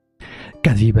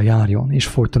kedvébe járjon, és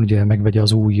folyton ugye megvegye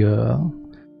az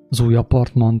új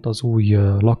apartmant, az új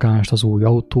lakást, az új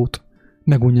autót,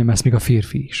 megunja ezt még a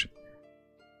férfi is.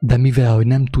 De mivel, hogy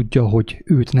nem tudja, hogy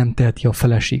őt nem teheti a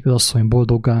feleség, az asszony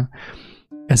boldoggá,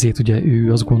 ezért ugye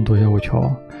ő azt gondolja, hogy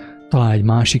ha talál egy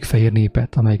másik fehér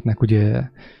népet, amelyiknek ugye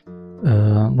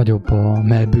nagyobb a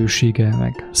mellbősége,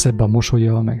 meg szebb a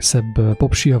mosolya, meg szebb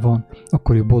popsia van,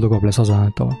 akkor ő boldogabb lesz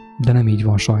azáltal. De nem így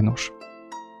van sajnos.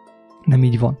 Nem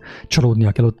így van.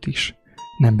 Csalódnia kell ott is.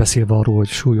 Nem beszélve arról, hogy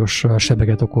súlyos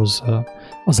sebeget okoz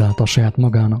azáltal saját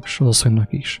magának, és az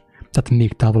asszonynak is. Tehát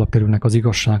még távolabb kerülnek az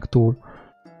igazságtól,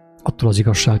 attól az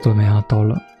igazságtól, mely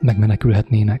által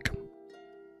megmenekülhetnének.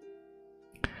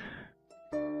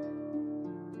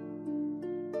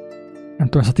 Nem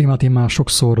tudom, ezt a témát én már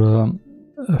sokszor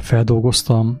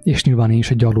feldolgoztam, és nyilván én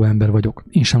is egy gyarló ember vagyok.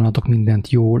 Én sem látok mindent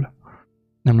jól,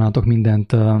 nem látok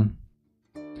mindent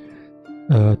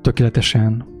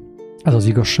tökéletesen. Ez az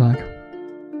igazság.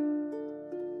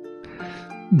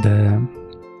 De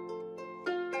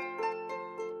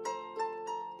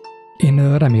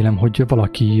én remélem, hogy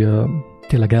valaki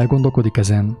tényleg elgondolkodik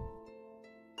ezen,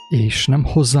 és nem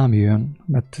hozzám jön,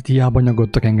 mert hiába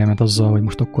nyugodtak engemet azzal, hogy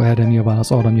most akkor erre mi a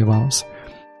válasz, arra mi a válasz.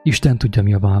 Isten tudja,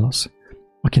 mi a válasz.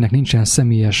 Akinek nincsen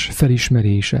személyes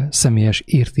felismerése, személyes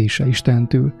értése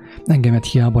Istentől, engemet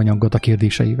hiába nyaggat a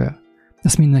kérdéseivel.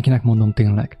 Ezt mindenkinek mondom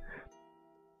tényleg.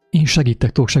 Én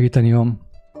tudok segíteni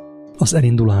az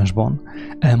elindulásban.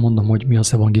 Elmondom, hogy mi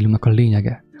az evangéliumnak a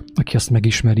lényege. Aki azt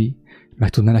megismeri, meg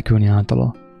tud menekülni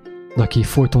általa. De aki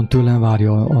folyton tőlem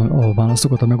várja a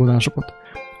válaszokat, a megoldásokat,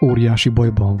 óriási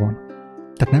bajban van.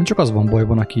 Tehát nem csak az van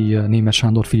bajban, aki Németh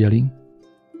Sándor figyeli.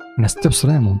 Én ezt többször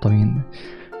elmondtam én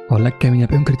a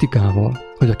legkeményebb önkritikával,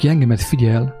 hogy aki engemet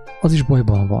figyel, az is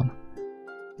bajban van.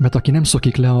 Mert aki nem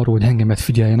szokik le arról, hogy engemet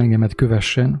figyeljen, engemet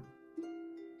kövessen,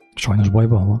 sajnos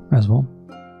bajban van. Ez van.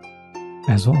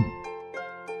 Ez van.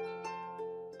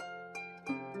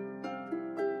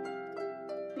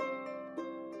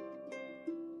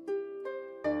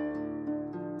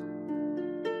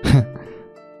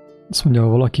 Azt mondja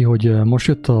valaki, hogy most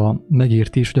jött a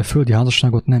megértés, hogy a földi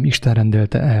házasságot nem Isten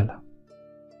rendelte el.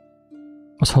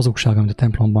 Az hazugság, amit a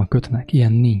templomban kötnek.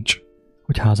 Ilyen nincs,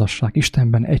 hogy házasság.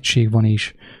 Istenben egység van,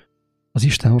 és az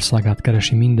Isten országát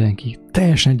keresi mindenki.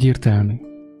 Teljesen egyértelmű.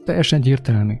 Teljesen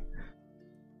egyértelmű.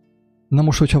 Na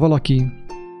most, hogyha valaki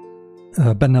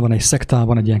benne van egy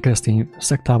szektában, egy ilyen keresztény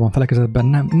szektában,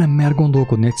 felekezetben, nem mer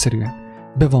gondolkodni egyszerűen.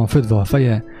 Be van födve a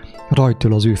feje,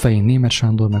 rajtől az ő fején Németh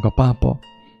Sándor meg a pápa,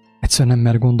 egyszerűen nem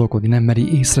mer gondolkodni, nem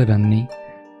meri észrevenni,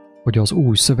 hogy az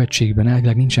új szövetségben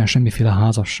elvileg nincsen semmiféle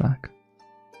házasság.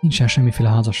 Nincsen semmiféle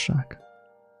házasság.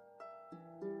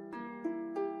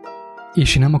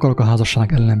 És én nem akarok a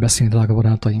házasság ellen beszélni, drága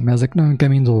barátaim, mert ezek nagyon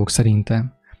kemény dolgok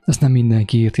szerintem. Ezt nem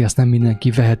mindenki érti, ezt nem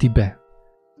mindenki veheti be.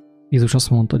 Jézus azt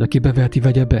mondta, hogy aki beveheti,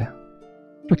 vegye be.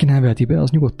 És aki nem veheti be, az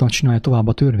nyugodtan csinálja tovább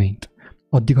a törvényt.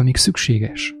 Addig, amíg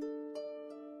szükséges.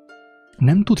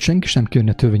 Nem tud senki sem kijönni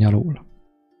a törvény alól.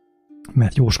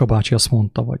 Mert Jóska bácsi azt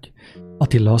mondta, vagy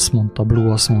Attila azt mondta,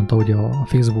 Blue azt mondta ugye a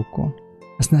Facebookon.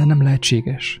 Ez nem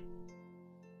lehetséges.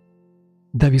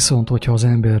 De viszont, hogyha az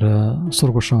ember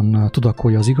szorosan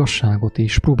tudakolja az igazságot,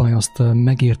 és próbálja azt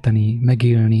megérteni,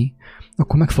 megélni,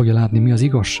 akkor meg fogja látni, mi az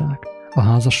igazság. A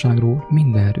házasságról,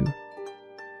 mindenről.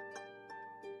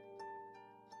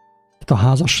 Tehát a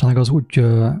házasság az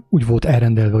úgy volt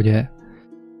elrendelve, ugye,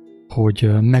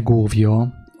 hogy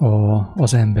megóvja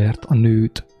az embert, a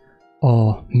nőt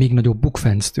a még nagyobb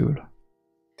bukfenctől.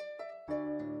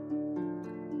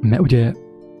 Mert ugye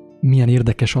milyen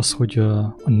érdekes az, hogy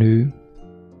a nő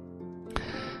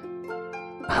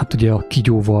hát ugye a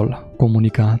kígyóval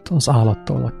kommunikált az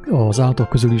állattal. Az állatok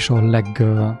közül is a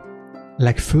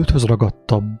legföldhöz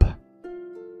ragadtabb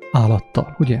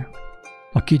állattal, ugye?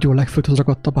 A kígyó legföldhöz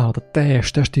ragadtabb állat, a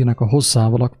teljes testének a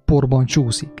hosszával a porban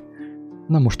csúszik.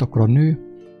 Na most akkor a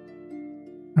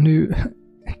nő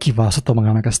kiválasztotta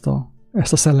magának ezt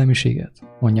a szellemiséget,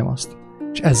 mondjam azt.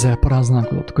 És ezzel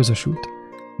paráználkodott, közösült.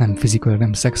 Nem fizikailag,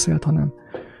 nem szexelt, hanem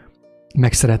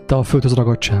megszerette a földhöz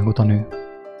ragadtságot a nő.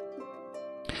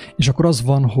 És akkor az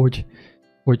van,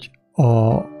 hogy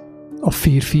a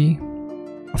férfi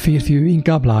ő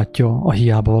inkább látja a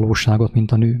hiába valóságot,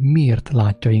 mint a nő. Miért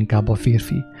látja inkább a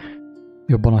férfi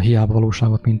jobban a hiába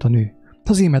valóságot, mint a nő?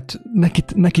 Azért, mert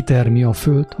neki termi a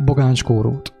föld a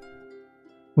bogánckórót.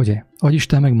 Ugye? Ahogy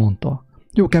Isten megmondta.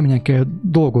 Jó keményen kell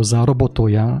dolgozzál,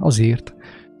 robotoljál azért,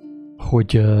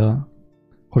 hogy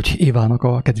Évának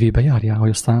a kedvébe járjál, hogy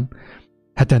aztán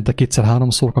hetente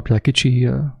 2-3-szor kapjál kicsi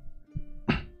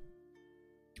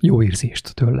jó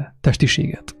érzést tőle,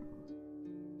 testiséget.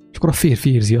 És akkor a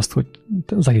férfi érzi azt, hogy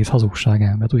az egész hazugság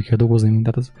ember, úgy kell dolgozni, mint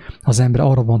az ember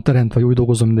arra van teremtve, hogy úgy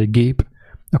dolgozom, mint egy gép,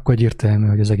 akkor egyértelmű,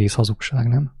 hogy az egész hazugság,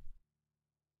 nem?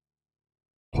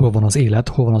 Hol van az élet,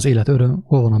 hol van az élet öröm,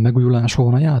 hol van a megújulás, hol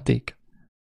van a játék?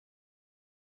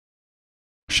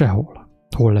 Sehol.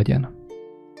 Hol legyen?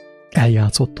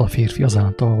 Eljátszotta a férfi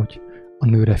azáltal, hogy a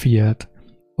nőre figyelt,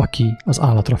 aki az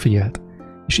állatra figyelt.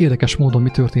 És érdekes módon mi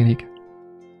történik?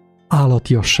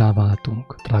 Állatiassá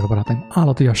váltunk, drága barátaim,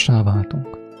 állatiassá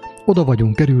váltunk. Oda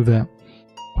vagyunk kerülve,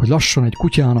 hogy lassan egy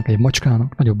kutyának, egy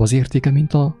macskának nagyobb az értéke,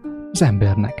 mint az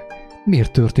embernek.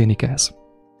 Miért történik ez?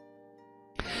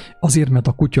 Azért, mert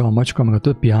a kutya, a macska, meg a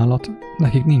többi állat,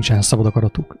 nekik nincsen szabad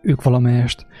akaratuk. Ők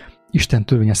valamelyest Isten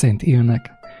törvénye szerint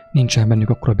élnek, nincsen bennük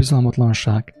akkora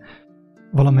bizalmatlanság,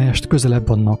 valamelyest közelebb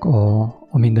vannak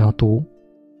a mindenható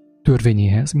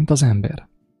törvényéhez, mint az ember.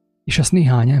 És ezt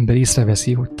néhány ember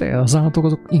észreveszi, hogy az állatok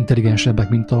azok intelligensebbek,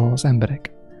 mint az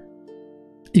emberek.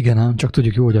 Igen ám, csak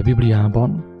tudjuk jó, hogy a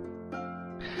Bibliában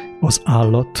az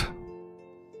állat,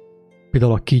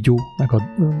 például a kígyó,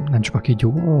 nem csak a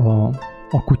kígyó,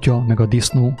 a kutya, meg a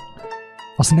disznó,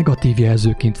 az negatív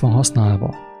jelzőként van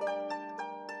használva.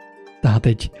 Tehát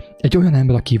egy olyan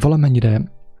ember, aki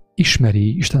valamennyire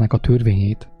ismeri Istennek a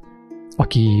törvényét,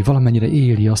 aki valamennyire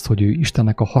éli azt, hogy ő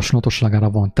Istennek a hasonlatosságára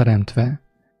van teremtve,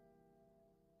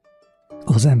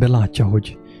 az ember látja,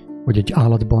 hogy egy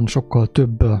állatban sokkal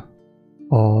több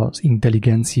az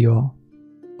intelligencia,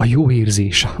 a jó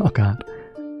érzés akár,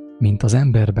 mint az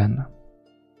emberben.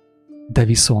 De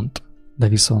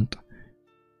viszont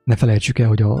ne felejtsük el,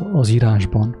 hogy az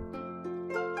írásban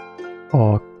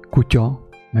a kutya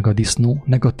meg a disznó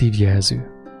negatív jelző.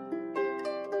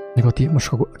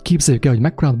 Most képzeljük el, hogy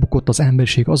mekkorát bukott az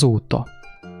emberiség azóta,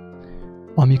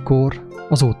 amikor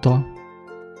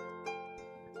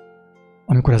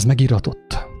ez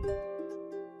megiratott,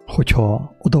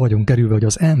 hogyha oda vagyunk kerülve, hogy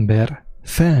az ember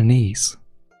felnéz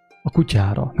a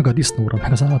kutyára, meg a disznóra,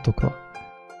 meg az állatokra.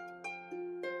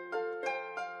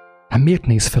 Hát miért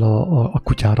néz fel a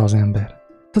kutyára az ember?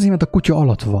 Azért, mert a kutya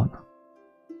alatt van.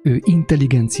 Ő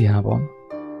intelligenciában,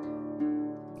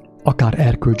 akár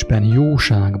erkölcsben,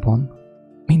 jóságban,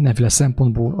 mindenféle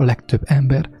szempontból a legtöbb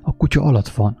ember a kutya alatt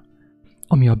van,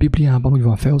 ami a Bibliában úgy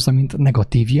van felhozva, mint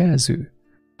negatív jelző,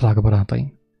 drága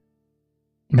barátaim.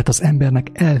 Mert az embernek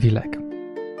elvileg,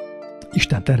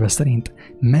 Isten terve szerint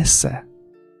messze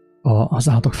az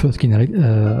állatok fölött kéne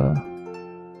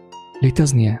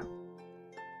léteznie.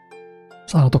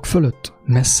 Az állatok fölött,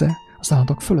 messze az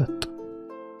állatok fölött.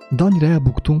 De annyira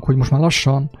elbuktunk, hogy most már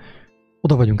lassan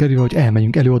oda vagyunk kerülve, hogy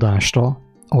elmegyünk előadásra,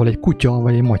 ahol egy kutya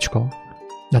vagy egy macska,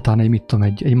 de talán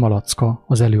egy malacka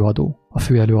az előadó, a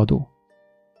fő előadó.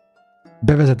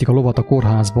 Bevezetik a lovat a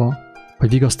kórházba, hogy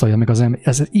vigasztalja meg az ember.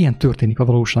 Ez ilyen történik a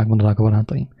valóságban, drága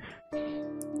barátaim.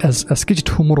 Ez kicsit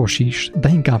humoros is, de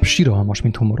inkább siralmas,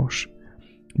 mint humoros.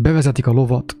 Bevezetik a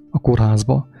lovat a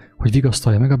kórházba, hogy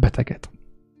vigasztalja meg a beteget.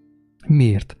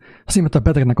 Miért? Azért, mert a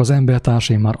betegnek az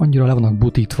embertársai már annyira le vannak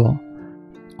butítva,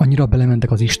 annyira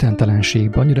belementek az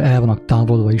istentelenségbe, annyira el vannak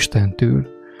távolodva Istentől,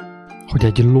 hogy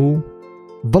egy ló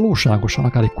valóságosan,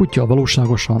 akár egy kutya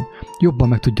valóságosan jobban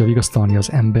meg tudja vigasztalni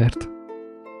az embert,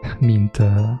 mint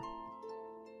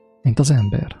az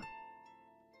ember.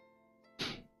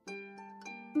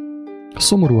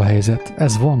 Szomorú a helyzet,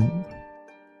 ez van.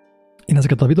 Én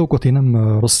ezeket a videókat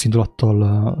nem rossz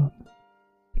indulattal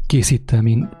készítem,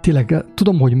 én tényleg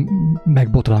tudom, hogy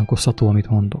megbotránkoztató, amit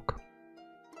mondok.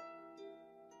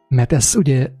 Mert ez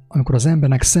ugye, amikor az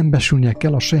embernek szembesülnie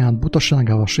kell a saját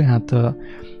butaságával, a saját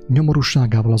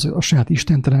nyomorúságával, a saját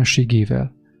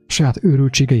istentelenségével, a saját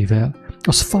őrültségeivel,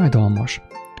 az fájdalmas.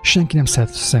 Senki nem szeret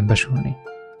szembesülni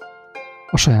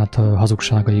a saját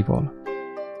hazugságaival.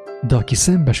 De aki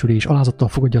szembesül és alázattal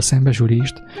fogadja a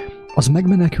szembesülést, az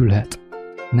megmenekülhet.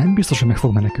 Nem biztos, hogy meg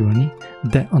fog menekülni,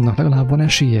 de annak legalább van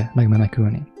esélye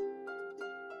megmenekülni.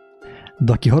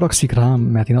 De aki haragszik rám,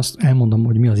 mert én azt elmondom,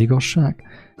 hogy mi az igazság,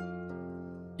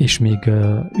 és még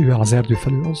ő áll az erdő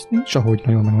felül, az nincs ahogy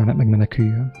nagyon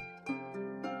megmeneküljön.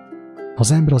 Ha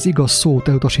az ember az igaz szót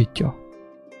elutasítja,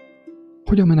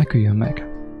 hogyan meneküljön meg?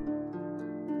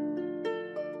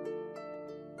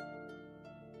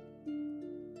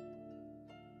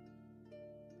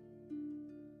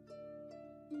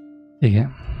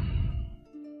 Igen.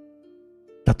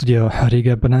 Tehát ugye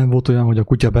régebben nem volt olyan, hogy a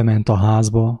kutya bement a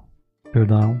házba,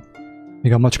 például.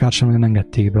 Még a macskát sem nagyon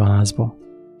engedték be a házba.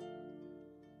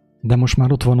 De most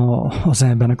már ott van az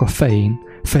embernek a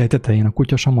fej tetején a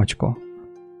kutya, a macska.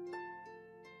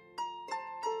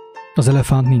 Az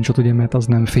elefánt nincs ott, ugye, mert az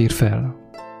nem fér fel,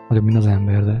 nagyobb, mint az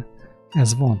ember, de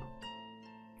ez van.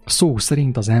 Szó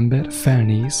szerint az ember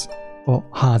felnéz a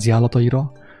házi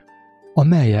állataira,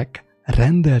 amelyek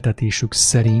rendeltetésük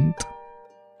szerint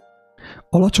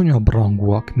alacsonyabb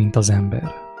rangúak, mint az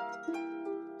ember.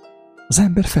 Az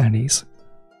ember felnéz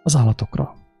az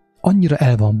állatokra. Annyira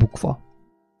el van bukva.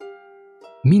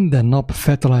 Minden nap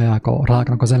feltalálják a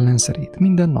ráknak az ellenszerét.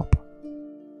 Minden nap.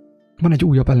 Van egy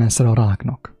újabb ellenszere a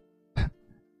ráknak.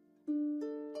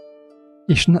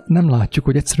 És nem látjuk,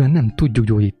 hogy egyszerűen nem tudjuk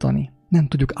gyógyítani. Nem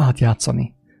tudjuk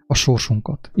átjátszani a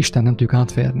sorsunkat. Isten nem tudjuk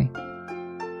átverni.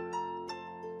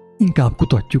 Inkább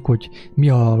kutatjuk, hogy mi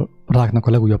a ráknak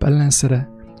a legújabb ellenszere,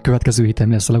 következő héten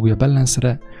mi lesz a legújabb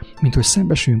ellenszere, mint hogy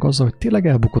szembesüljünk azzal, hogy tényleg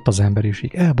elbukott az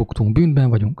emberiség. Elbuktunk, bűnben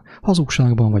vagyunk,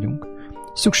 hazugságban vagyunk.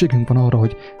 Szükségünk van arra,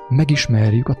 hogy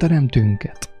megismerjük a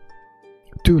teremtőnket.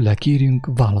 Tőle kérjünk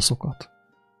válaszokat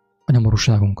a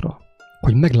nyomorúságunkra,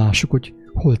 hogy meglássuk, hogy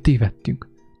hol tévedtünk.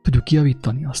 Tudjuk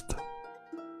kijavítani azt.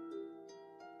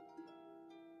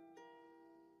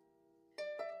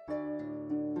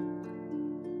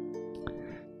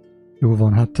 Jó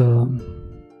van, hát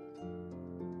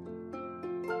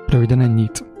röviden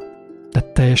ennyit. De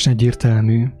teljesen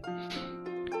egyértelmű,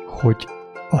 hogy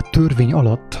a törvény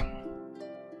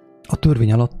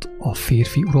alatt a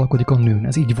férfi uralkodik a nőn.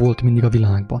 Ez így volt mindig a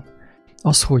világban.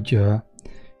 Az, hogy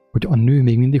a nő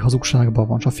még mindig hazugságban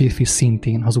van, és a férfi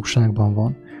szintén hazugságban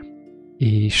van,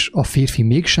 és a férfi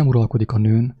mégsem uralkodik a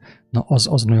nőn, na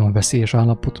az nagyon veszélyes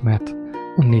állapot, mert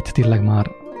onnét tényleg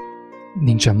már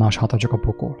nincsen más hátra, csak a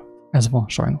pokol. Ez van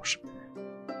sajnos.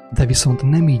 De viszont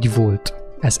nem így volt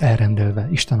ez elrendelve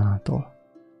Isten által.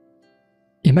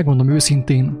 Én megmondom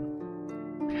őszintén,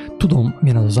 tudom,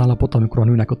 milyen az állapot, amikor a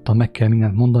nőnek ottan meg kell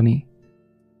mindent mondani.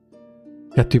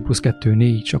 2 + 2 =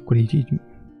 4, és akkor így.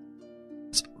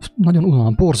 Ez nagyon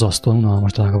unalmas, borzasztóan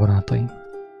unalmas, drága barátaim.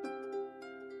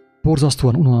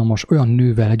 Borzasztóan unalmas olyan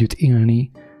nővel együtt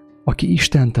élni, aki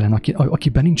istentelen,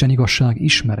 akiben nincsen igazság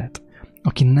ismeret,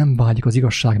 aki nem vágyik az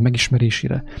igazság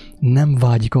megismerésére, nem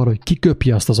vágyik arra, hogy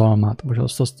kiköpje azt az almát, vagy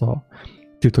azt a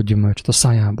tiltott gyümölcsöt a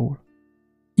szájából.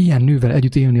 Ilyen nővel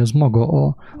együtt élni az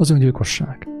maga az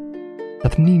öngyilkosság.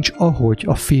 Tehát nincs ahogy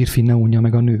a férfi ne unja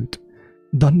meg a nőt,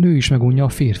 de a nő is megunja a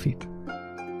férfit.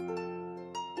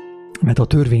 Mert a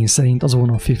törvény szerint azon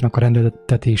a férfinak a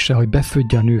rendeltetése, hogy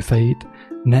befödje a nő fejét,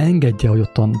 ne engedje, hogy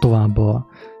ottan tovább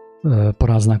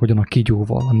paráználkodjon a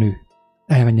kígyóval a nő.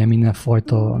 Elmenjen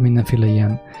mindenféle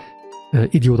ilyen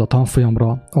idióta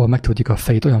tanfolyamra, ahol megtöltik a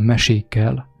fejét olyan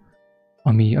mesékkel,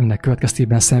 aminek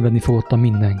következtében szenvedni fogott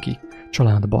mindenki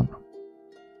családban.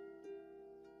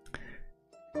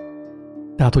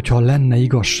 Tehát, hogyha lenne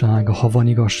igazság, ha van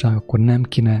igazság, akkor nem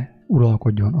kéne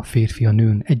uralkodjon a férfi a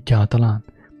nőn egyáltalán.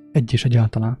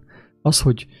 Egyáltalán. Az,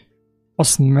 hogy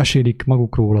azt mesélik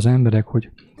magukról az emberek, hogy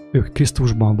ők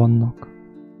Krisztusban vannak,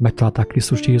 megtalálták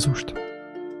Krisztus Jézust,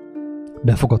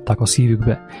 befogadták a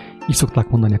szívükbe, így szokták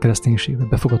mondani a kereszténységbe,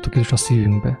 befogadtuk Jézus a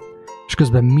szívünkbe, és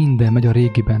közben minden megy a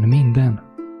régiben, minden.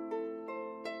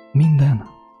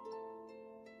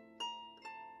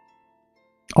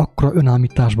 Akkora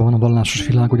önállításban van a vallásos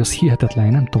világ, hogy az hihetetlen,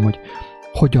 én nem tudom, hogy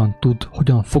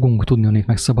hogyan fogunk tudni onnét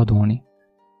megszabadulni.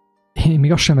 Én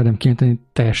még azt sem merem kijelenteni, hogy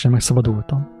teljesen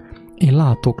megszabadultam. Én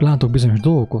látok bizonyos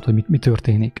dolgokat, hogy mi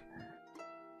történik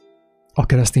a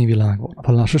keresztény világban, a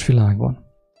vallásos világban.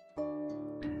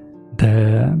 De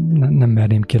nem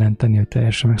merném kijelenteni, hogy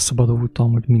teljesen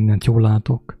megszabadultam, hogy mindent jól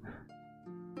látok.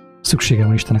 Szükségem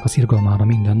van Istennek az irgalmára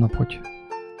minden nap,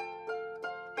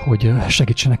 hogy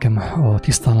segítse nekem a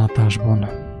tisztánlátásban,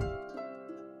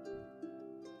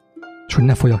 és hogy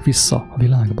ne folyjak vissza a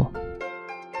világba,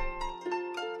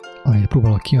 amelyet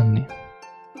próbálok kijönni.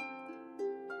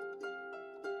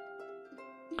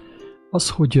 Az,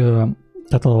 hogy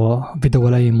tehát a videó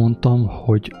elején mondtam,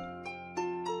 hogy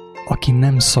aki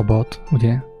nem szabad, ugye,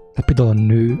 tehát például a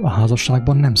nő a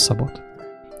házasságban nem szabad.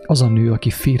 Az a nő, aki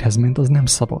férjhez ment, az nem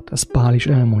szabad. Ez Pál is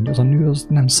elmondja, az a nő az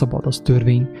nem szabad, az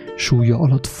törvény súlya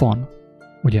alatt van,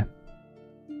 ugye?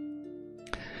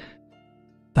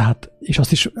 Tehát, és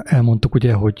azt is elmondtuk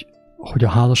ugye, hogy a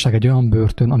házasság egy olyan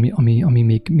börtön, ami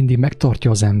még mindig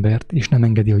megtartja az embert, és nem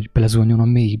engedi, hogy belezúljon a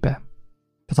mélybe.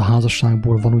 Tehát a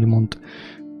házasságból van úgymond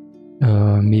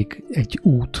még egy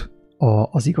út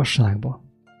az igazságba,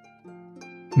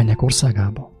 mennyek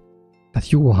országába. Tehát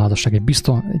jó a házasság,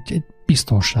 egy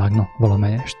biztonságnak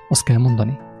valamelyest, azt kell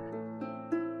mondani.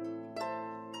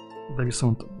 De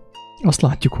viszont azt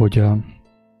látjuk, hogy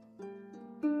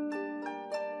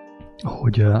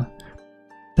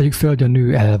tegyük fel, hogy a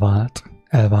nő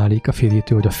elválik a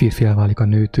férjétől, hogy a férfi elválik a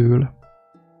nőtől,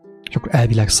 és akkor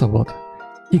elvileg szabad.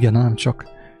 Igen, ám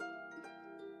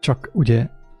csak ugye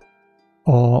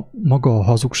maga a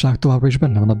hazugság továbbra is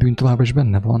benne van, a bűn továbbra is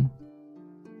benne van.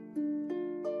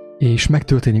 És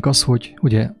megtörténik az, hogy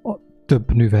ugye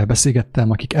több nővel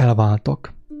beszélgettem, akik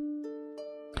elváltak,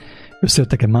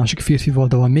 összejöttek egy másik férfival,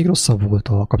 de még rosszabb volt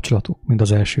a kapcsolatuk, mint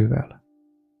az elsővel.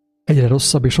 Egyre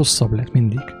rosszabb és rosszabb lett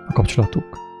mindig a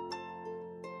kapcsolatuk.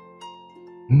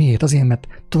 Miért? Azért, mert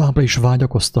továbbra is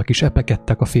vágyakoztak és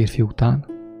epekedtek a férfi után.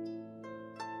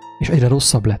 És egyre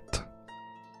rosszabb lett.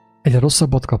 Egyre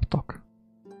rosszabbat kaptak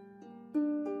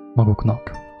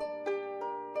maguknak.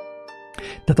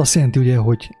 Tehát azt jelenti ugye,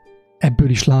 hogy ebből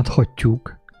is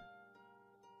láthatjuk,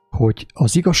 hogy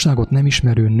az igazságot nem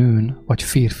ismerő nőn vagy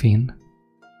férfin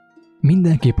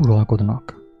mindenképp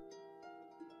uralkodnak.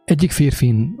 Egyik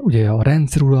férfin ugye a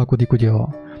rendszer uralkodik, ugye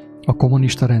a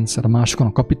kommunista rendszer, a másikon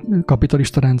a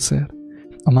kapitalista rendszer,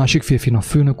 a másik férfin a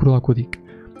főnök uralkodik,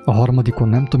 a harmadikon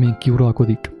nem tudom én ki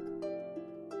uralkodik.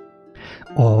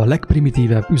 A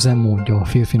legprimitívebb üzemmódja a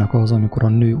férfinak az, amikor a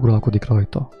nő uralkodik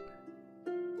rajta.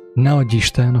 Ne adj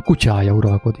Isten, a kutyája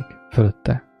uralkodik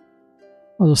fölötte.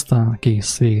 Az aztán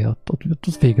kész,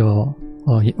 vége a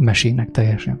mesének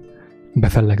teljesen.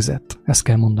 Befellegzett, ezt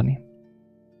kell mondani.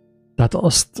 Tehát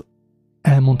azt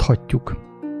elmondhatjuk,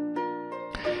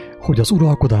 hogy az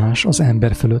uralkodás az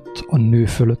ember fölött, a nő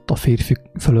fölött, a férfi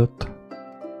fölött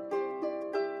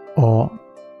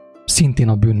szintén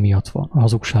a bűn miatt van, a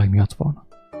hazugság miatt van.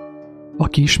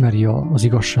 Aki ismeri az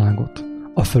igazságot,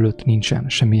 a fölött nincsen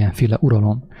semmilyenféle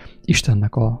uralom,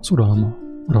 Istennek az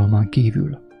uralmán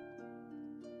kívül.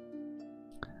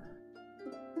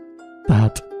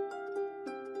 Tehát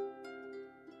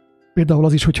például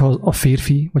az is, hogyha a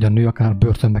férfi vagy a nő akár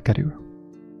börtönbe kerül.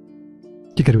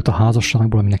 Kikerült a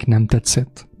házasságból, ami neki nem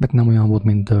tetszett, mert nem olyan volt,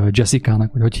 mint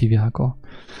Jessica-nak, vagy hogy hívják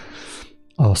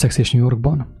a Sex és New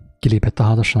Yorkban. Kilépett a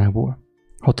házasságból.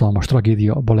 Hatalmas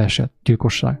tragédia, baleset,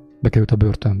 gyilkosság, bekerült a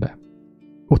börtönbe.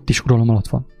 Ott is uralom alatt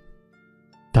van.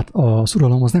 Tehát az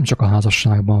uralom az nem csak a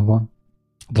házasságban van,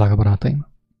 drága barátaim.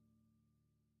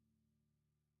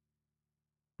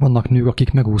 Vannak nők,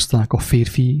 akik megúszták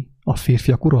a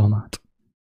férfiak uralmát.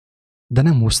 De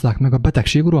nem úszták meg a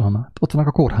betegség uralmát. Ott vannak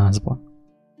a kórházban.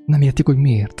 Nem értik, hogy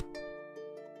miért.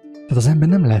 Tehát az ember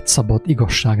nem lehet szabad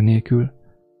igazság nélkül.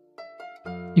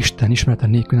 Isten ismerete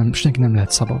nélkül senki nem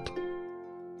lehet szabad.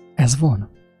 Ez van.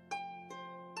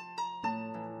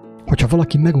 Hogyha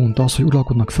valaki megunta azt, hogy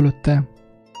uralkodnak fölötte,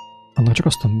 annak csak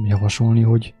azt tudom javasolni,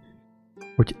 hogy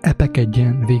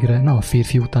epekedjen végre ne a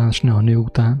férfi után, és ne a nő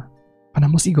után,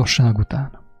 hanem az igazság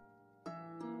után.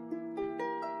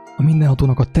 A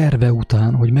mindenhatónak a terve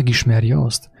után, hogy megismerje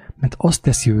azt, mert azt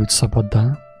teszi őt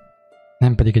szabaddá,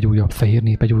 nem pedig egy újabb fehér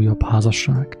nép, egy újabb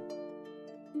házasság,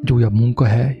 egy újabb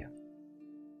munkahely.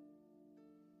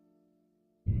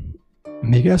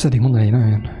 Még el szeretnék mondani egy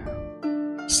nagyon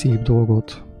szép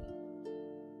dolgot.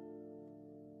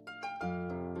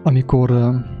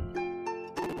 Amikor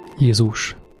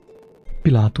Jézus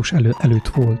Pilátus előtt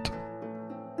volt,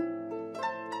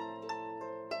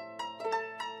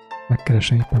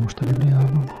 megkeresem éppen most a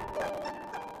Bibliában.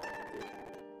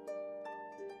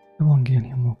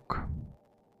 Evangéliumok.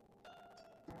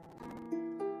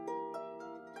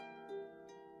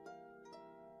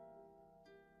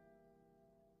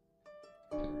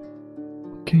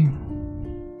 Oké.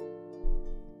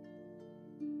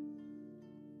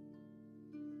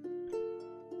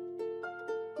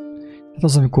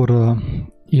 Tehát az, amikor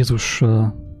Jézus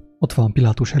ott van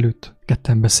Pilátus előtt,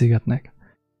 ketten beszélgetnek,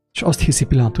 és azt hiszi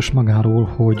Pilátus magáról,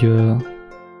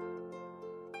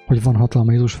 hogy van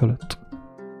hatalma Jézus fölött.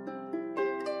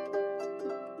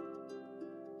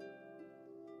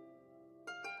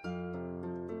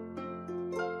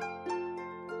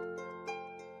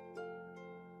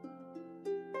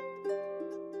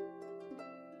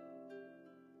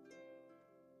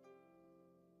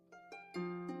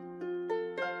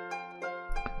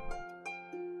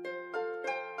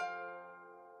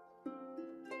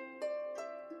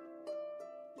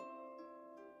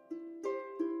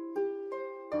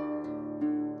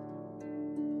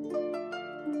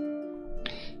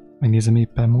 Megnézem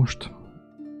éppen most.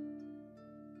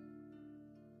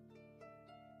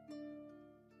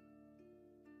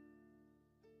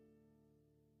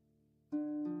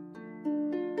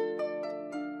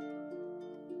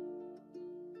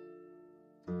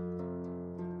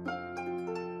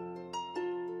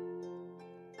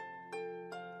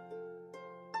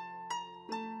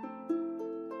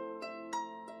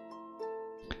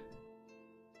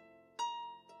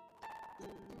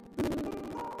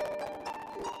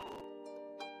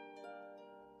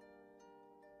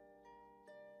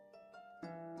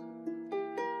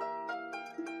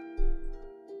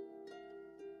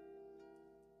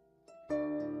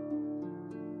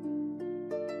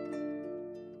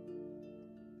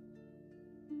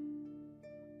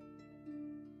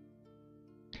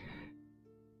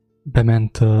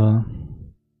 Bement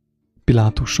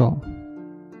Pilátus a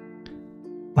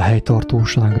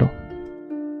helytartóságra.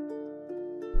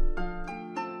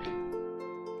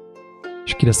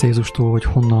 És kérdezte Jézustól, hogy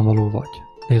honnan való vagy.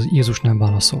 De Jézus nem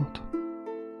válaszolt.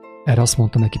 Erre azt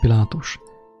mondta neki Pilátus,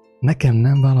 nekem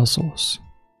nem válaszolsz.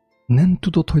 Nem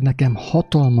tudod, hogy nekem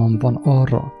hatalmam van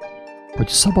arra, hogy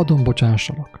szabadon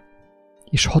bocsássalak,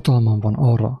 és hatalmam van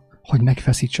arra, hogy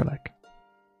megfeszítselek.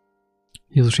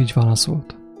 Jézus így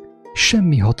válaszolt,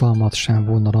 semmi hatalmat sem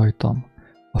volna rajtam,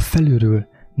 a felülről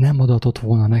nem adatott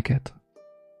volna neked.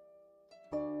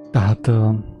 Tehát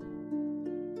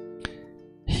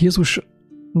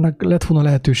Jézusnak lett volna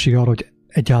lehetősége arra, hogy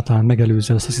egyáltalán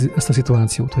megelőzze ezt a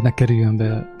szituációt, hogy ne kerüljön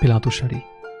be Pilátus elé.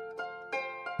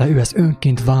 De ő ezt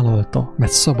önként vállalta,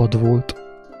 mert szabad volt.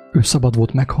 Ő szabad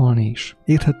volt meghalni is.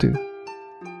 Érthető?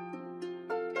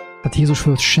 Tehát Jézus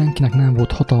fölött senkinek nem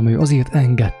volt hatalma, ő azért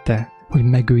engedte, hogy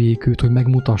megöljék őt, hogy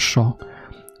megmutassa,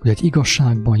 hogy egy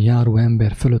igazságban járó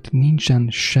ember fölött nincsen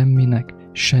semminek,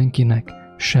 senkinek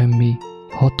semmi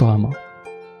hatalma.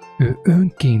 Ő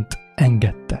önként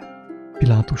engedte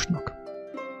Pilátusnak,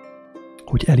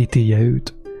 hogy elítélje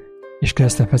őt, és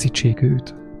kereszten feszítsék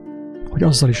őt, hogy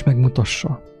azzal is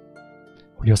megmutassa,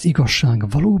 hogy az igazság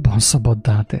valóban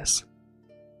szabaddá tesz.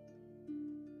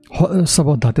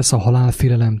 Szabaddá tesz a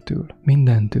halálfélelemtől,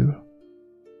 mindentől.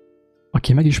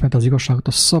 Aki megismerte az igazságot,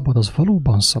 az szabad, az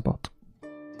valóban szabad.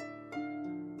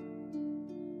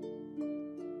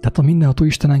 Tehát a mindenható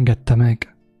Isten engedte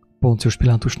meg Poncius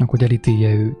Pilátusnak, hogy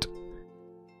elítélje őt.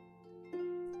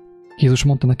 Jézus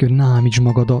mondta neki, hogy ne ámíts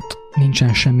magadat,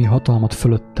 nincsen semmi hatalmat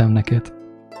fölöttem neked.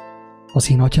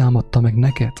 Az én atyám adta meg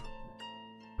neked,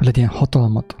 hogy legyen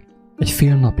hatalmat egy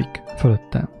fél napig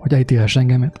fölöttem, hogy elítélhess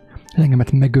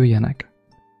engemet megöljenek.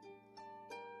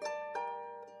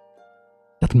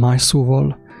 Tehát más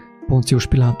szóval Poncius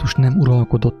Pilátus nem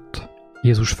uralkodott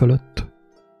Jézus fölött,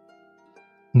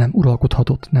 nem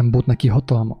uralkodhatott, nem volt neki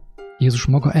hatalma. Jézus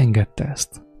maga engedte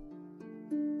ezt.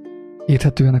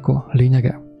 Érthető ennek a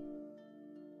lényege?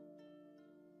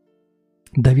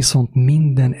 De viszont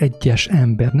minden egyes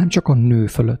ember, nem csak a nő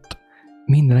fölött,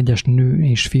 minden egyes nő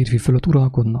és férfi fölött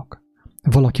uralkodnak.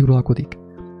 Valaki uralkodik.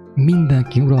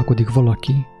 Mindenki uralkodik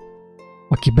valaki,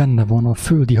 aki benne van a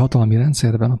földi hatalmi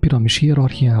rendszerben, a piramis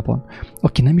hierarchiában,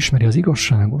 aki nem ismeri az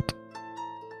igazságot.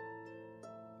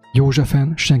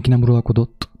 Józsefen senki nem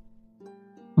uralkodott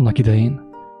annak idején.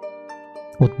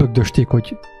 Ott bögdösték,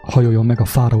 hogy hajoljon meg a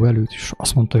fáraó előtt, és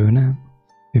azt mondta, ő nem.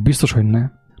 Ő biztos, hogy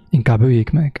nem. Inkább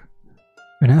öljék meg.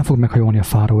 Ő nem fog meghajolni a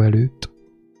fáraó előtt.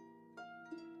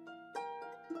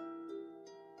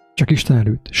 Csak Isten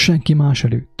előtt, senki más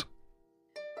előtt.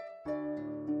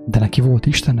 De neki volt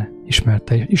Istene,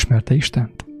 ismerte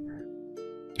Istent.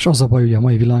 És az a baj ugye a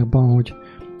mai világban, hogy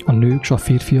a nők és a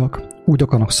férfiak úgy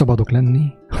akarnak szabadok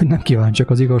lenni, hogy nem kíváncsiak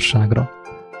az igazságra.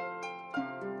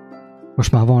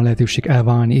 Most már van lehetőség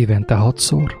elválni évente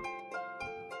 6-szor,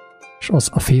 és az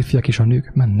a férfiak és a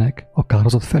nők mennek a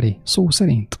kárhozat felé, szó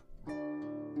szerint.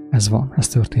 Ez van, ez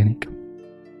történik.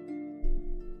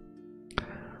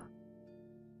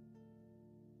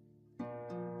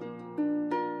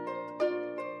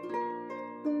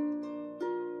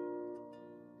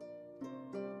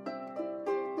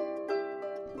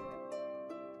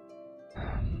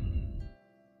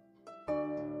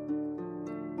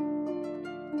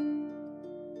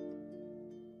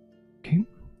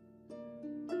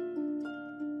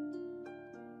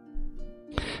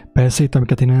 Persze itt,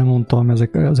 amiket én elmondtam,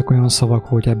 ezek olyan szavak,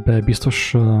 hogy ebbe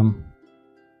biztos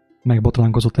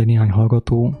megbotránkozott egy néhány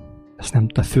hallgató. Ezt nem,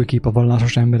 te főképp a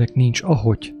vallásos emberek nincs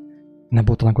ahogy ne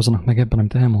botránkozzanak meg ebben,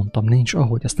 amit elmondtam. Nincs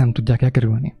ahogy, ezt nem tudják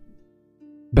elkerülni.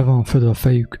 Be van földve a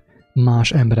fejük,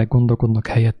 más emberek gondolkodnak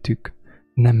helyettük,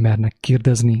 nem mernek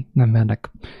kérdezni, nem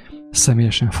mernek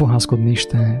személyesen fohászkodni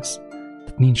Istenhez.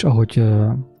 Tehát nincs ahogy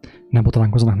ne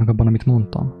botránkozzanak meg abban, amit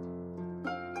mondtam.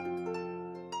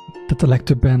 Tehát a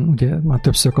legtöbben, ugye már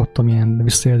többször kaptam ilyen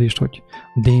visszajelzést, hogy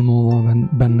démon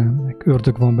van bennem, meg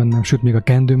ördög van bennem, sőt még a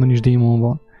kendőmön is démon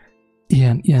van.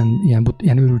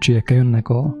 Ilyen őrültségekkel jönnek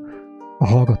a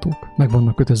hallgatók, meg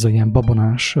vannak kötözve ilyen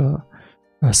babonás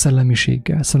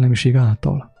szellemiség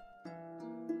által.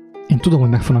 Én tudom, hogy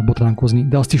meg fognak botránkozni,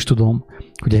 de azt is tudom,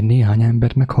 hogy egy néhány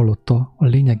ember meghallotta a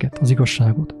lényeget, az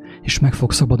igazságot, és meg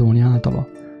fog szabadulni általa.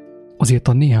 Azért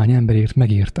a néhány emberért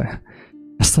megérte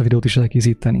ezt a videót is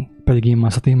elkészíteni, pedig én már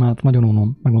ezt a témát nagyon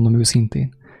unom, megmondom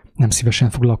őszintén. Nem szívesen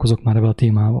foglalkozok már ezzel a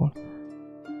témával.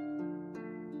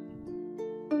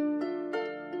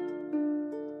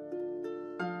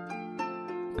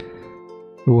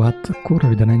 Jó, hát akkor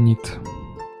röviden ennyit,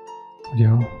 ugye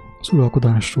az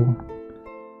uralkodásról.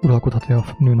 Uralkodhat-e a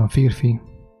nőn a férfi?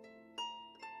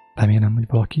 Remélem, hogy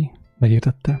valaki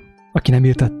megértette. Aki nem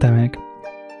értette meg,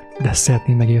 de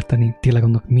szeretné megérteni, tényleg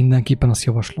annak mindenképpen azt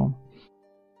javaslom,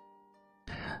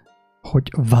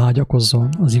 hogy vágyakozzon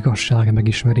az igazság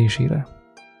megismerésére.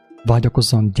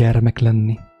 Vágyakozzon gyermek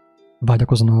lenni.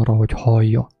 Vágyakozzon arra, hogy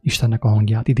hallja Istennek a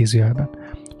hangját idézőjelben,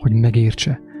 hogy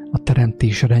megértse a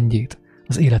teremtés rendjét,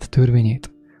 az élet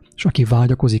törvényét, és aki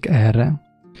vágyakozik erre,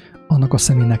 annak a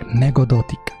személynek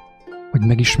megadatik, hogy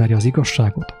megismerje az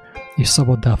igazságot, és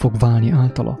szabaddá fog válni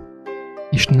általa,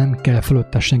 és nem kell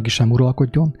fölötte senki sem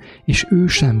uralkodjon, és ő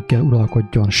sem kell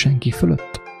uralkodjon senki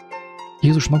fölött.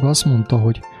 Jézus maga azt mondta,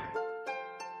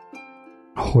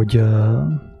 hogy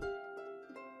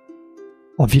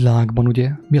a világban,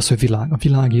 ugye, mi az, hogy világ? A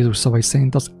világ Jézus szavai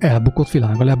szerint az elbukott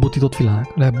világ, a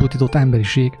lebutított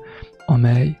emberiség,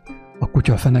 amely a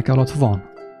kutya feneke alatt van.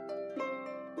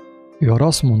 Ő arra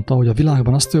azt mondta, hogy a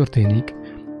világban az történik,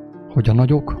 hogy a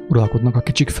nagyok uralkodnak a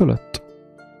kicsik fölött.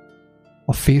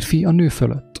 A férfi a nő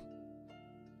fölött.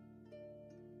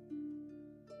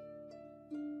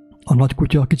 A nagy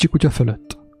kutya a kicsi kutya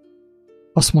fölött.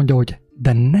 Azt mondja, hogy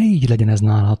de ne így legyen ez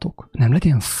nálatok, nem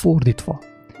legyen fordítva.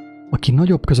 Aki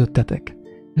nagyobb közöttetek,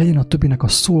 legyen a többinek a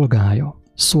szolgálja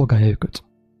őket.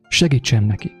 Segítsen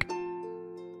nekik.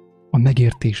 A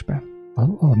megértésben,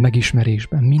 a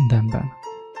megismerésben, mindenben.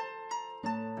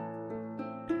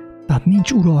 Tehát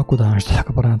nincs uralkodás,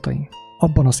 drága barátaim.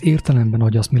 Abban az értelemben,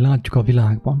 hogy azt mi látjuk a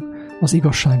világban, az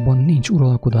igazságban nincs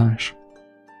uralkodás.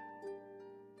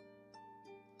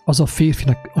 Az a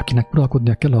férfinek, akinek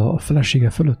uralkodnia kell a felesége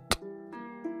fölött,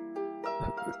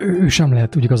 ő sem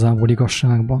lehet úgy igazából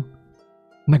igazságban.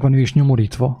 Megvan ő is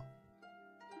nyomorítva.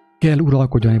 Kell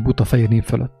uralkodjon egy buta fehér nép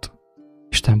fölött.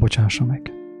 Isten bocsássa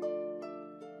meg.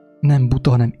 Nem buta,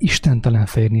 hanem istentelen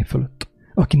fehér nép fölött,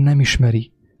 aki nem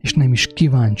ismeri, és nem is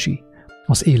kíváncsi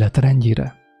az élet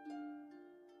rendjére.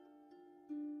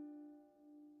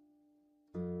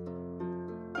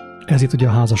 Ez itt ugye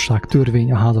a házasság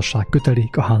törvény, a házasság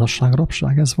kötelék, a házasság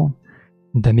rabság, ez van.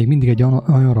 De még mindig egy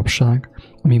olyan rabság,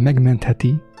 ami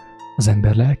megmentheti az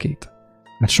ember lelkét.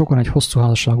 Mert sokan egy hosszú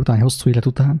házasság után, egy hosszú élet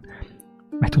után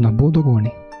meg tudnak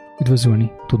boldogulni,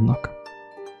 üdvözölni tudnak.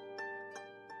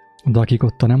 De akik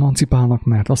ott nem emancipálnak,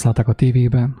 mert azt látták a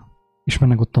tévében, és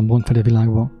mennek ottan bont felé a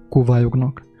világba,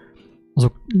 kóvályognak,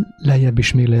 azok lejjebb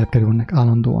és még lejjebb kerülnek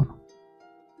állandóan.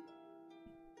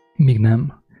 Míg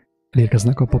nem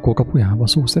elérkeznek a pokol kapujába,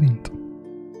 szó szerint.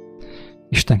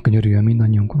 Isten könyörüljön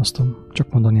mindannyiunkon, azt tudom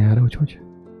csak mondani erre, úgyhogy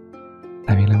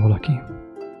remélem valaki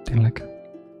tényleg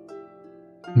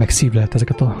megszívlelt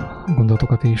ezeket a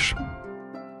gondolatokat, és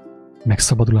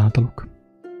megszabadul általuk.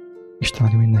 Isten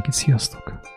áldja mindenkit, sziasztok!